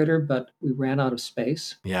Illustrator, but we ran out of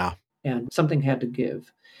space. Yeah. And something had to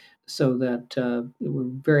give. So that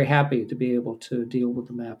we're very happy to be able to deal with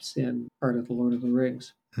the maps in Art of the Lord of the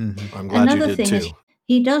Rings. Mm-hmm. I'm glad you did too. Is,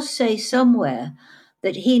 he does say somewhere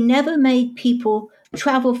that he never made people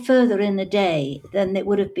travel further in a day than it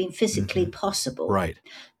would have been physically possible. Right.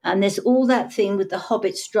 And there's all that thing with the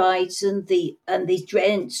Hobbit strides and the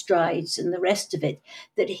Drent strides and the rest of it,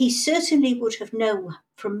 that he certainly would have known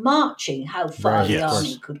from marching how far the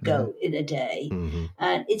army could go in a day. Mm-hmm.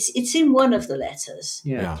 And it's in one of the letters.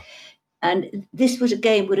 Yeah. And this would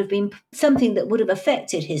have been something that would have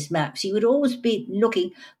affected his maps. He would always be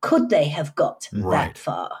looking, could they have got that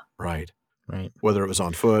far? Right. Whether it was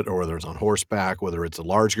on foot or whether it's on horseback, whether it's a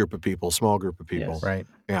large group of people, small group of people. Yes. Right.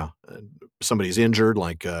 Yeah. Somebody's injured,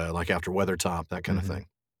 like after Weathertop, that kind of thing.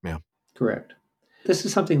 Yeah. Correct. This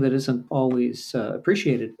is something that isn't always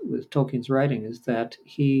appreciated with Tolkien's writing, is that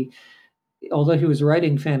although he was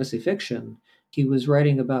writing fantasy fiction, he was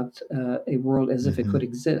writing about a world as if it could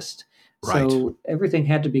exist. Right. So everything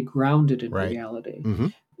had to be grounded in reality. Mm-hmm.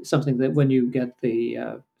 Something that when you get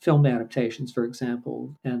the film adaptations, for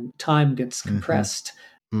example, and time gets compressed,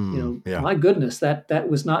 My goodness, that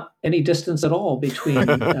was not any distance at all between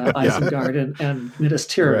Isengard and Minas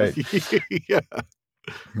Tirith. Right. Yeah.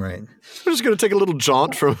 Right. We're just going to take a little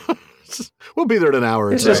jaunt from. We'll be there in an hour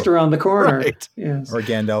or It's two. just around the corner. Right. Yes. Or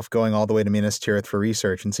Gandalf going all the way to Minas Tirith for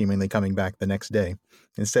research and seemingly coming back the next day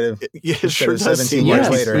instead of Sure does 17 seem years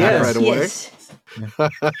like later. yes. right away. Yes.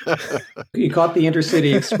 You caught the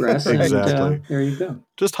Intercity Express, Exactly. and there you go.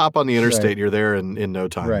 Just hop on the interstate. Right. You're there in no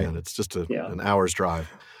time, Right. man. It's just an hour's drive.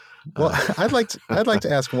 Well, I'd like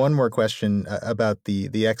to ask one more question about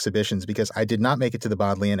the exhibitions, because I did not make it to the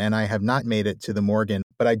Bodleian and I have not made it to the Morgan,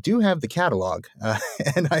 but I do have the catalog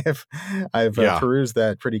and I've perused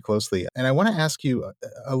that pretty closely. And I want to ask you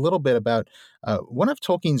a little bit about one of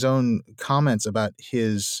Tolkien's own comments about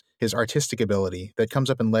his artistic ability that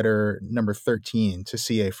comes up in letter number 13 to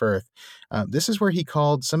C.A. Firth. This is where he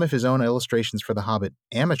called some of his own illustrations for The Hobbit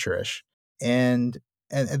amateurish. And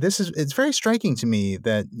it's very striking to me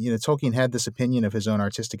that, Tolkien had this opinion of his own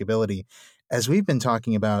artistic ability. As we've been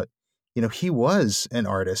talking about, he was an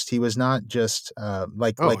artist. He was not just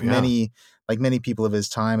many people of his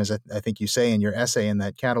time, as I think you say in your essay in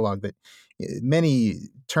that catalog, that many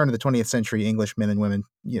turn of the 20th century English men and women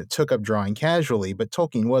took up drawing casually, but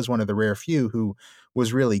Tolkien was one of the rare few who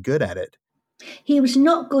was really good at it. He was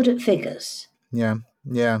not good at figures. Yeah.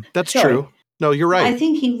 That's true. No, you're right. I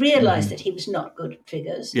think he realized that he was not good at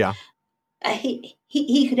figures. Yeah.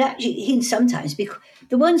 He could actually, sometimes, because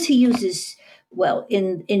the ones he uses,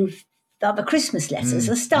 in the Christmas letters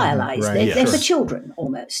are stylized. Right. They're for children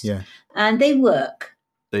almost. Yeah. And they work.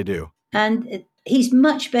 They do. And he's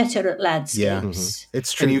much better at landscapes. Yeah.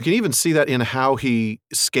 It's true. And you can even see that in how he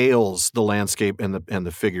scales the landscape and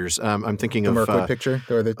the figures. I'm thinking the of Mirkwood picture,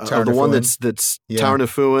 or the Tower the one Nafuin. that's Tower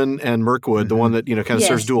Nafuin and Mirkwood, the one that kind of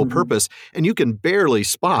serves dual purpose, and you can barely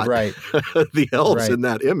spot the elves in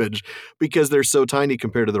that image because they're so tiny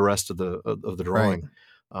compared to the rest of the drawing.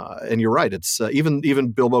 Right. And you're right. It's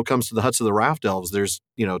even Bilbo comes to the huts of the Raft Elves. There's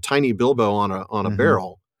tiny Bilbo on a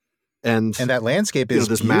barrel. And that landscape is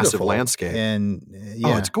this beautiful. massive landscape. And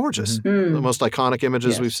it's gorgeous. The most iconic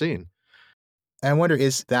images we've seen. I wonder,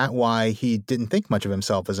 is that why he didn't think much of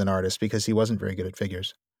himself as an artist, because he wasn't very good at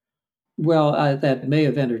figures? Well, that may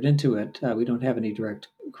have entered into it. We don't have any direct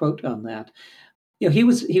quote on that. He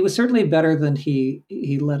was certainly better than he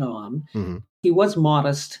let on. Mm-hmm. He was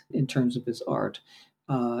modest in terms of his art.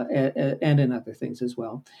 And in other things as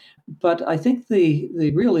well. But I think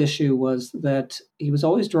the real issue was that he was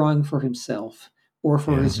always drawing for himself or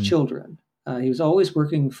for his children. He was always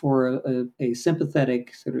working for a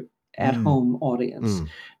sympathetic sort of at-home audience.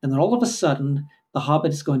 And then all of a sudden, The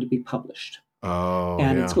Hobbit is going to be published.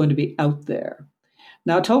 It's going to be out there.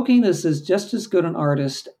 Now, Tolkien is just as good an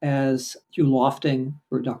artist as Hugh Lofting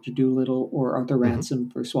for Dr. Dolittle or Arthur Ransom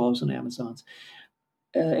for Swallows and Amazons.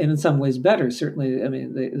 And in some ways better, certainly. I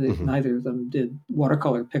mean, they neither of them did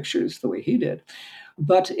watercolor pictures the way he did.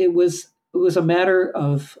 But it was a matter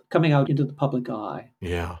of coming out into the public eye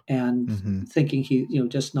and thinking he,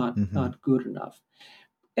 just not good enough.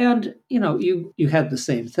 And, you had the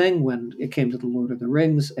same thing when it came to The Lord of the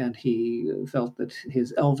Rings, and he felt that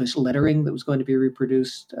his elvish lettering that was going to be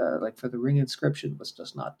reproduced, like for the ring inscription, was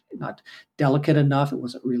just not delicate enough. It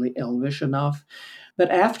wasn't really elvish enough.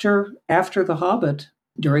 But after The Hobbit,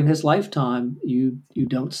 during his lifetime, you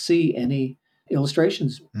don't see any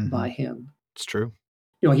illustrations by him. It's true.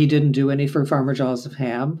 He didn't do any for Farmer Jaws of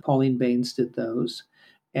Ham. Pauline Baynes did those.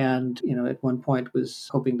 And, at one point was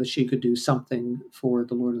hoping that she could do something for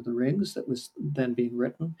The Lord of the Rings that was then being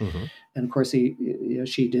written. And, of course,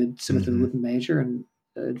 she did Smith and Wooden Major and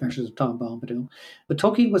Adventures of Tom Bombadil. But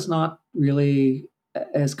Tolkien was not really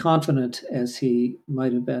as confident as he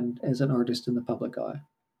might have been as an artist in the public eye.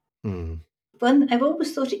 I've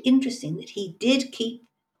always thought it interesting that he did keep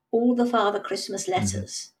all the Father Christmas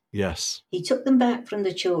letters. Yes. He took them back from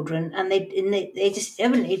the children, and they just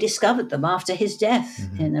evidently discovered them after his death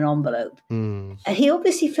in an envelope. And he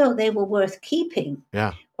obviously felt they were worth keeping.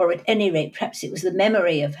 Yeah. Or at any rate, perhaps it was the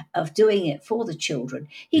memory of doing it for the children.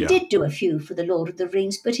 He did do a few for the Lord of the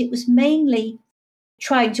Rings, but it was mainly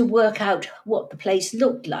trying to work out what the place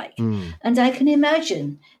looked like. And I can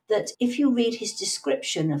imagine that if you read his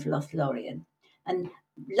description of Lothlorien, and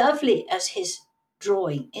lovely as his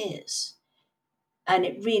drawing is, and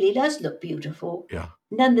it really does look beautiful,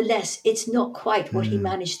 nonetheless, it's not quite what he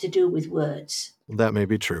managed to do with words. That may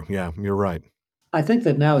be true. Yeah, you're right. I think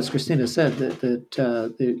that now, as Christina said, that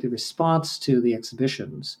the response to the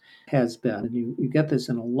exhibitions has been, and you get this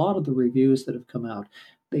in a lot of the reviews that have come out,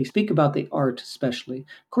 they speak about the art especially.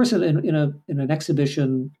 Of course, in an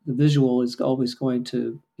exhibition, the visual is always going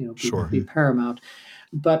to be paramount.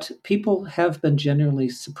 But people have been genuinely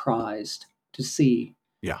surprised to see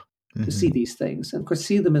these things. And of course,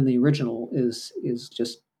 see them in the original is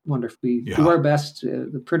just wonderful. We do our best.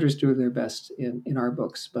 The printers do their best in our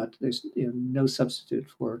books, but there's no substitute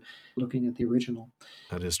for looking at the original.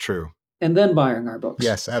 That is true. And then buying our books.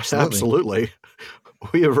 Yes, absolutely. Absolutely.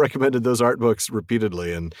 We have recommended those art books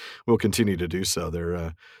repeatedly, and we'll continue to do so.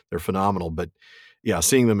 They're phenomenal. But yeah,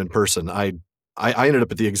 seeing them in person, I ended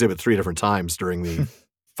up at the exhibit 3 different times during the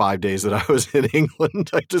 5 days that I was in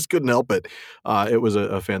England. I just couldn't help it. It was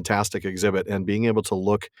a fantastic exhibit, and being able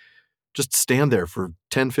to just stand there for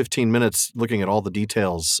 10, 15 minutes looking at all the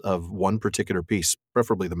details of one particular piece,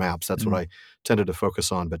 preferably the maps. That's what I tended to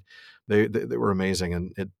focus on, but they were amazing.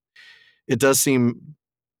 And it does seem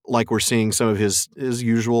like we're seeing some of his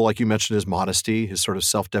usual, like you mentioned, his modesty, his sort of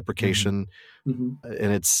self-deprecation. And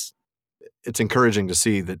it's encouraging to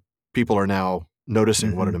see that people are now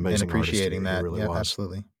noticing what an amazing and appreciating artist that. he really was.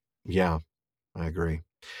 Absolutely. Yeah, I agree.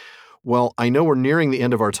 Well, I know we're nearing the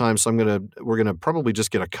end of our time, so we're gonna probably just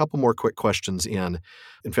get a couple more quick questions in.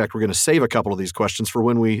 In fact, we're gonna save a couple of these questions for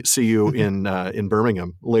when we see you in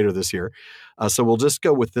Birmingham later this year. So we'll just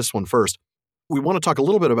go with this one first. We want to talk a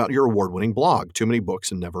little bit about your award-winning blog, Too Many Books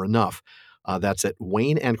and Never Enough. That's at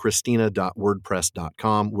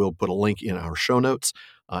wayneandchristina.wordpress.com. We'll put a link in our show notes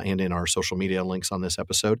and in our social media links on this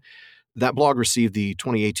episode. That blog received the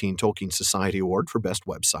 2018 Tolkien Society Award for Best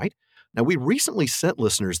Website. Now, we recently sent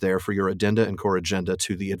listeners there for your addenda and core agenda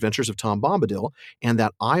to The Adventures of Tom Bombadil and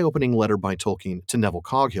that eye-opening letter by Tolkien to Neville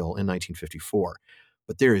Coghill in 1954.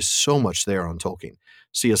 But there is so much there on Tolkien,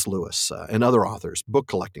 C.S. Lewis, and other authors, book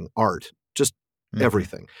collecting, art, just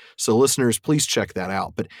everything. So listeners, please check that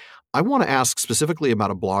out. But I want to ask specifically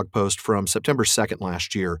about a blog post from September 2nd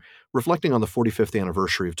last year, reflecting on the 45th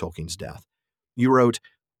anniversary of Tolkien's death. You wrote,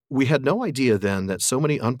 "We had no idea then that so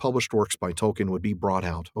many unpublished works by Tolkien would be brought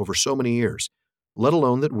out over so many years, let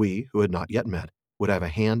alone that we, who had not yet met, would have a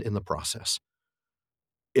hand in the process."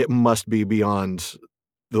 It must be beyond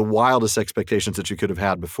the wildest expectations that you could have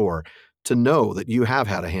had before to know that you have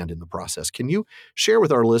had a hand in the process. Can you share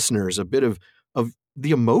with our listeners a bit of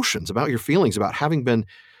the emotions, about your feelings about having been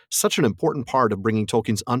such an important part of bringing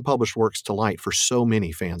Tolkien's unpublished works to light for so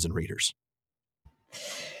many fans and readers?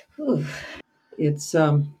 It's,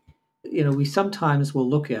 we sometimes will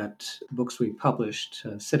look at books we published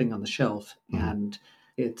sitting on the shelf, and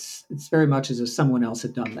it's very much as if someone else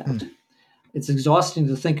had done that. It's exhausting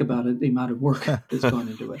to think about it, the amount of work that's gone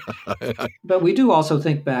into it. But we do also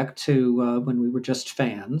think back to when we were just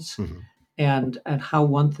fans. And how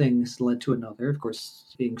one thing has led to another. Of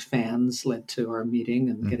course, being fans led to our meeting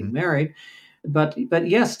and getting married. But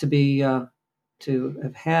yes, to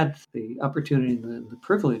have had the opportunity and the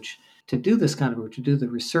privilege to do this kind of work, to do the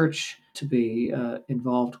research, to be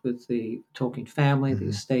involved with the Tolkien family, the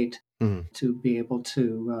estate, to be able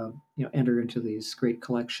to enter into these great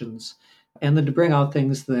collections, and then to bring out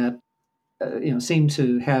things that seem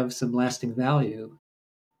to have some lasting value.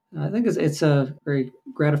 I think it's a very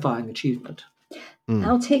gratifying achievement.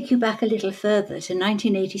 I'll take you back a little further to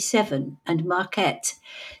 1987 and Marquette.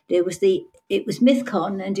 It was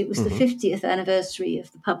MythCon, and it was the 50th anniversary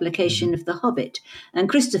of the publication of The Hobbit, and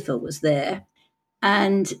Christopher was there,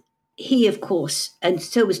 and he, of course, and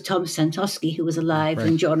so was Tom Santosky, who was alive,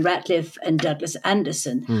 and John Ratcliffe and Douglas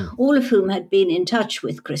Anderson, all of whom had been in touch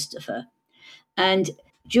with Christopher, and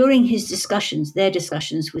during their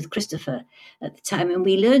discussions with Christopher at the time, and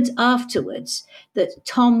we learned afterwards that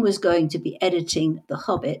Tom was going to be editing The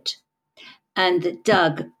Hobbit and that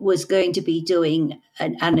Doug was going to be doing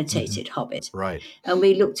an annotated Hobbit. Right. And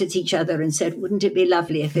we looked at each other and said, wouldn't it be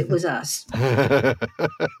lovely if it was us?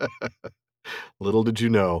 Little did you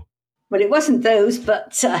know. Well, it wasn't those,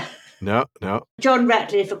 but... No. John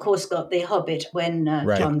Ratcliffe, of course, got The Hobbit when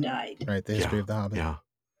Tom died. Right, the history of The Hobbit. Yeah.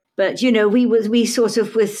 But we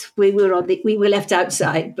were left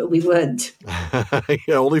outside, but we weren't.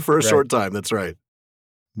 Yeah, only for a short time. That's right.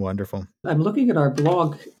 Wonderful. I'm looking at our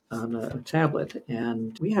blog on a tablet,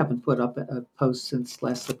 and we haven't put up a post since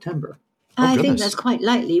last September. I think that's quite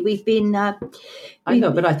likely. We've been. I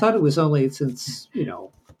know, but I thought it was only since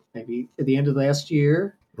maybe at the end of last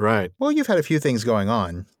year. Right. Well, you've had a few things going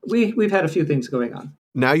on. We've had a few things going on.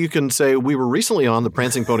 Now you can say we were recently on the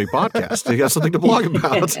Prancing Pony podcast. You got something to blog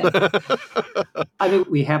about. I mean,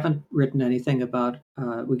 we haven't written anything about,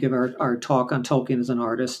 we give our talk on Tolkien as an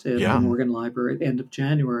artist at the Morgan Library at the end of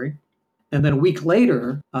January. And then a week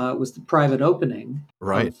later was the private opening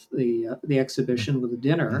of the exhibition with a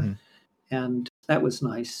dinner. And that was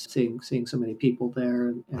nice, seeing so many people there.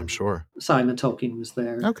 And I'm sure. Simon Tolkien was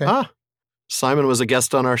there. Okay. Simon was a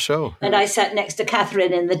guest on our show. And I sat next to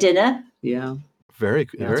Catherine in the dinner. Yeah. Very,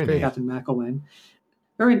 Yeah, very neat. Captain McElwain.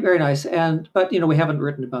 Very, very nice. But we haven't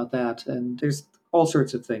written about that, and there's all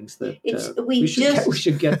sorts of things that we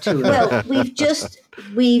should get to.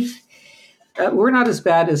 Well, we're not as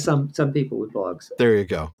bad as some people with blogs. There you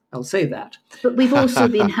go. I'll say that. But we've also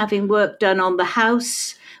been having work done on the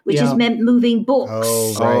house, which has meant moving books.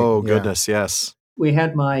 Oh, right. Oh, goodness, yes. We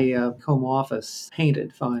had my home office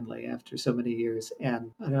painted finally after so many years,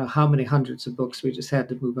 and I don't know how many hundreds of books we just had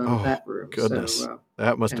to move out of that room. Goodness, so,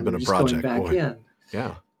 that must have been a project. Going back in.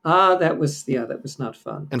 Yeah. That was not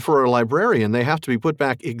fun. And for a librarian, they have to be put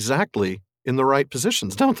back exactly in the right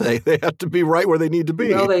positions, don't they? They have to be right where they need to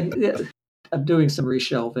be. Well, I'm doing some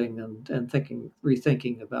reshelving and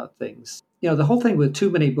rethinking about things. The whole thing with too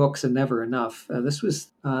many books and never enough. This was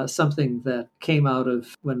something that came out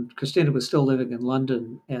of when Christina was still living in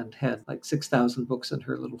London and had like 6,000 books in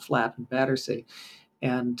her little flat in Battersea.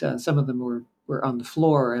 And some of them were on the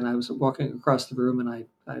floor. And I was walking across the room and I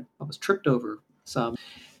was tripped over some.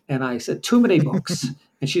 And I said, too many books.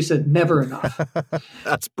 And she said, never enough.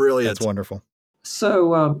 That's brilliant. That's wonderful.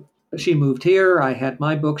 So she moved here. I had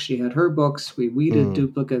my books. She had her books. We weeded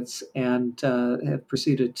duplicates and have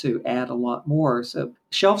proceeded to add a lot more. So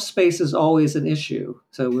shelf space is always an issue.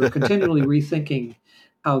 So we're continually rethinking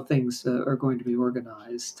how things are going to be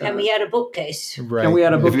organized. And we had a bookcase. Right. And we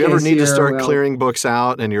had a bookcase. If you ever need to here, start clearing books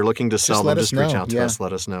out and you're looking to sell them, just reach out to Yeah. us.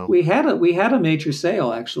 Let us know. We had a major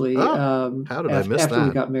sale actually. How did I miss after that?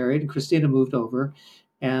 we got married and Christina moved over,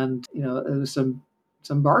 and there was some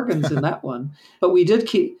bargains in that one. But we did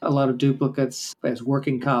keep a lot of duplicates as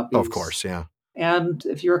working copies. Of course, yeah. And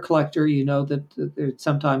if you're a collector, you know that there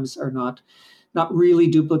sometimes are not really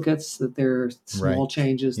duplicates, that they're small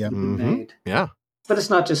changes that have been made. Yeah. But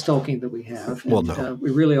it's not just Tolkien that we have. Well, no.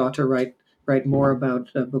 We really ought to write more about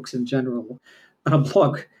books in general on a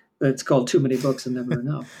blog that's called Too Many Books and Never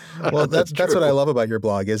Enough. Well, that's what I love about your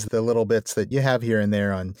blog is the little bits that you have here and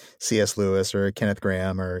there on C.S. Lewis or Kenneth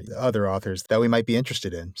Grahame or other authors that we might be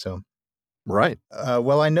interested in. So, right.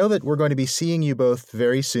 Well, I know that we're going to be seeing you both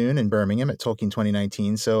very soon in Birmingham at Tolkien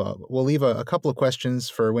 2019. So we'll leave a couple of questions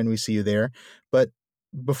for when we see you there. But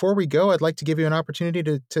before we go, I'd like to give you an opportunity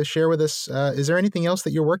to share with us. Is there anything else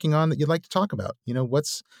that you're working on that you'd like to talk about?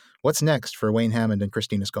 What's next for Wayne Hammond and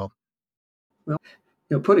Christina Scull? Well,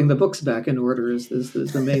 putting the books back in order is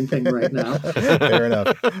the main thing right now. Fair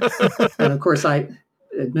enough. And of course, I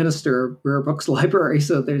administer Rare Books Library,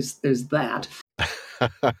 so there's that.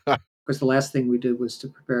 Of course, the last thing we did was to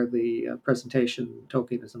prepare the presentation,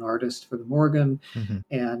 Tolkien as an Artist, for the Morgan. Mm-hmm.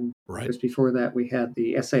 And just before that, we had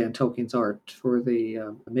the essay on Tolkien's art for the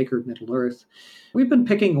Maker of Middle-earth. We've been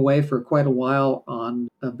picking away for quite a while on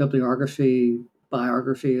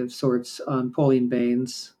biography of sorts on Pauline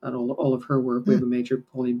Baynes, on all of her work. We have a major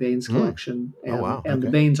Pauline Baynes collection. And the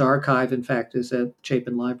Baynes archive, in fact, is at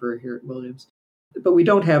Chapin Library here at Williams. But we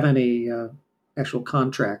don't have any actual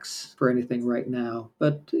contracts for anything right now.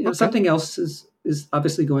 But something else is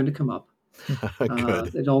obviously going to come up.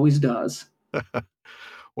 Good. It always does.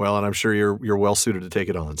 Well, and I'm sure you're well suited to take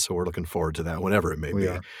it on. So we're looking forward to that, whenever it may be.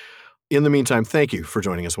 Are. In the meantime, thank you for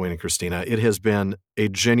joining us, Wayne and Christina. It has been a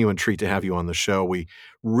genuine treat to have you on the show. We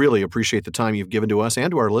really appreciate the time you've given to us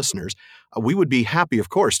and to our listeners. We would be happy, of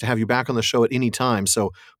course, to have you back on the show at any time.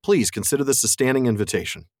 So please consider this a standing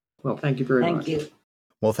invitation. Well, thank you very much. Thank you.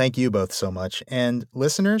 Well, thank you both so much. And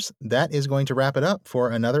listeners, that is going to wrap it up for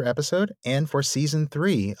another episode and for Season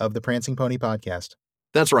 3 of the Prancing Pony Podcast.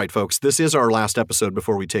 That's right, folks. This is our last episode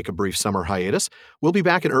before we take a brief summer hiatus. We'll be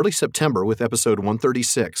back in early September with episode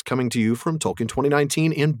 136, coming to you from Tolkien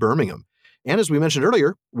 2019 in Birmingham. And as we mentioned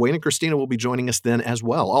earlier, Wayne and Christina will be joining us then as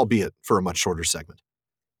well, albeit for a much shorter segment.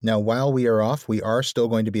 Now, while we are off, we are still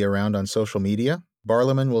going to be around on social media.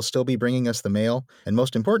 Barliman will still be bringing us the mail, and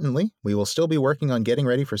most importantly, we will still be working on getting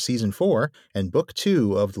ready for Season 4 and Book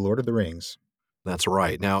 2 of The Lord of the Rings. That's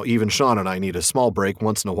right. Now, even Sean and I need a small break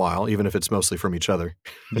once in a while, even if it's mostly from each other.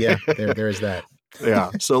 Yeah, there is that. Yeah.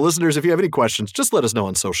 So listeners, if you have any questions, just let us know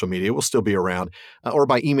on social media. We'll still be around, or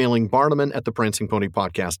by emailing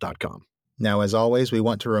barliman@theprancingponypodcast.com. Now, as always, we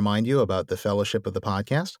want to remind you about the Fellowship of the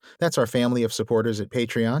Podcast. That's our family of supporters at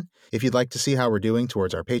Patreon. If you'd like to see how we're doing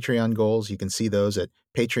towards our Patreon goals, you can see those at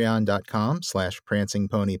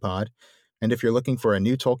patreon.com/prancingponypod. And if you're looking for a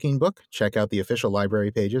new Tolkien book, check out the official library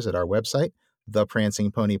pages at our website,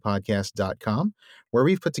 theprancingponypodcast.com, where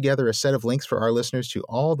we've put together a set of links for our listeners to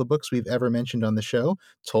all the books we've ever mentioned on the show,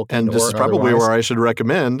 Tolkien and this is probably otherwise. where I should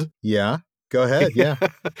recommend. Yeah, go ahead, yeah.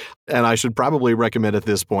 And I should probably recommend at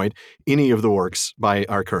this point any of the works by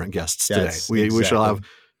our current guests today. We shall have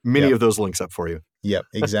many of those links up for you. Yep,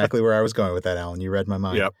 exactly where I was going with that, Alan. You read my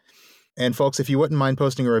mind. Yep. And folks, if you wouldn't mind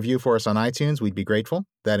posting a review for us on iTunes, we'd be grateful.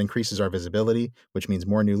 That increases our visibility, which means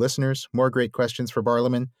more new listeners, more great questions for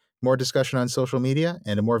Barliman, more discussion on social media,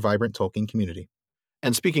 and a more vibrant Tolkien community.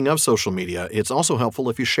 And speaking of social media, it's also helpful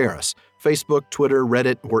if you share us. Facebook, Twitter,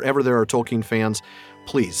 Reddit, wherever there are Tolkien fans,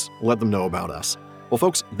 please let them know about us. Well,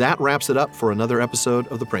 folks, that wraps it up for another episode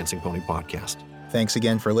of the Prancing Pony Podcast. Thanks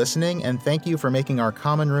again for listening, and thank you for making our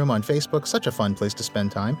common room on Facebook such a fun place to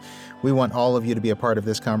spend time. We want all of you to be a part of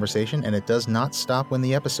this conversation, and it does not stop when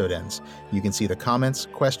the episode ends. You can see the comments,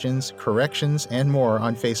 questions, corrections, and more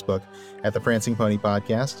on Facebook at the Prancing Pony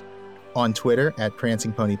Podcast, on Twitter at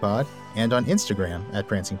Prancing Pony Pod, and on Instagram at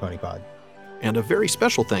Prancing Pony Pod. And a very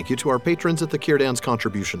special thank you to our patrons at the Kierdan's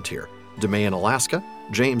contribution tier: DeMay in Alaska,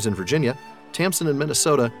 James in Virginia, Tamsin in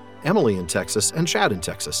Minnesota, Emily in Texas, and Chad in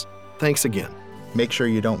Texas. Thanks again. Make sure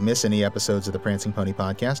you don't miss any episodes of the Prancing Pony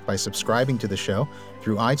Podcast by subscribing to the show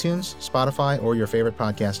through iTunes, Spotify, or your favorite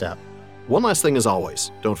podcast app. One last thing as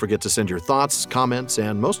always, don't forget to send your thoughts, comments,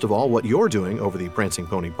 and most of all, what you're doing over the Prancing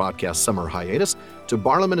Pony Podcast summer hiatus to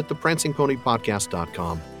Barliman at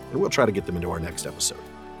theprancingponypodcast.com, and we'll try to get them into our next episode.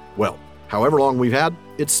 Well, however long we've had,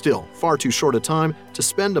 it's still far too short a time to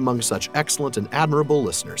spend among such excellent and admirable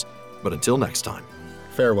listeners. But until next time.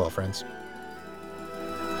 Farewell, friends.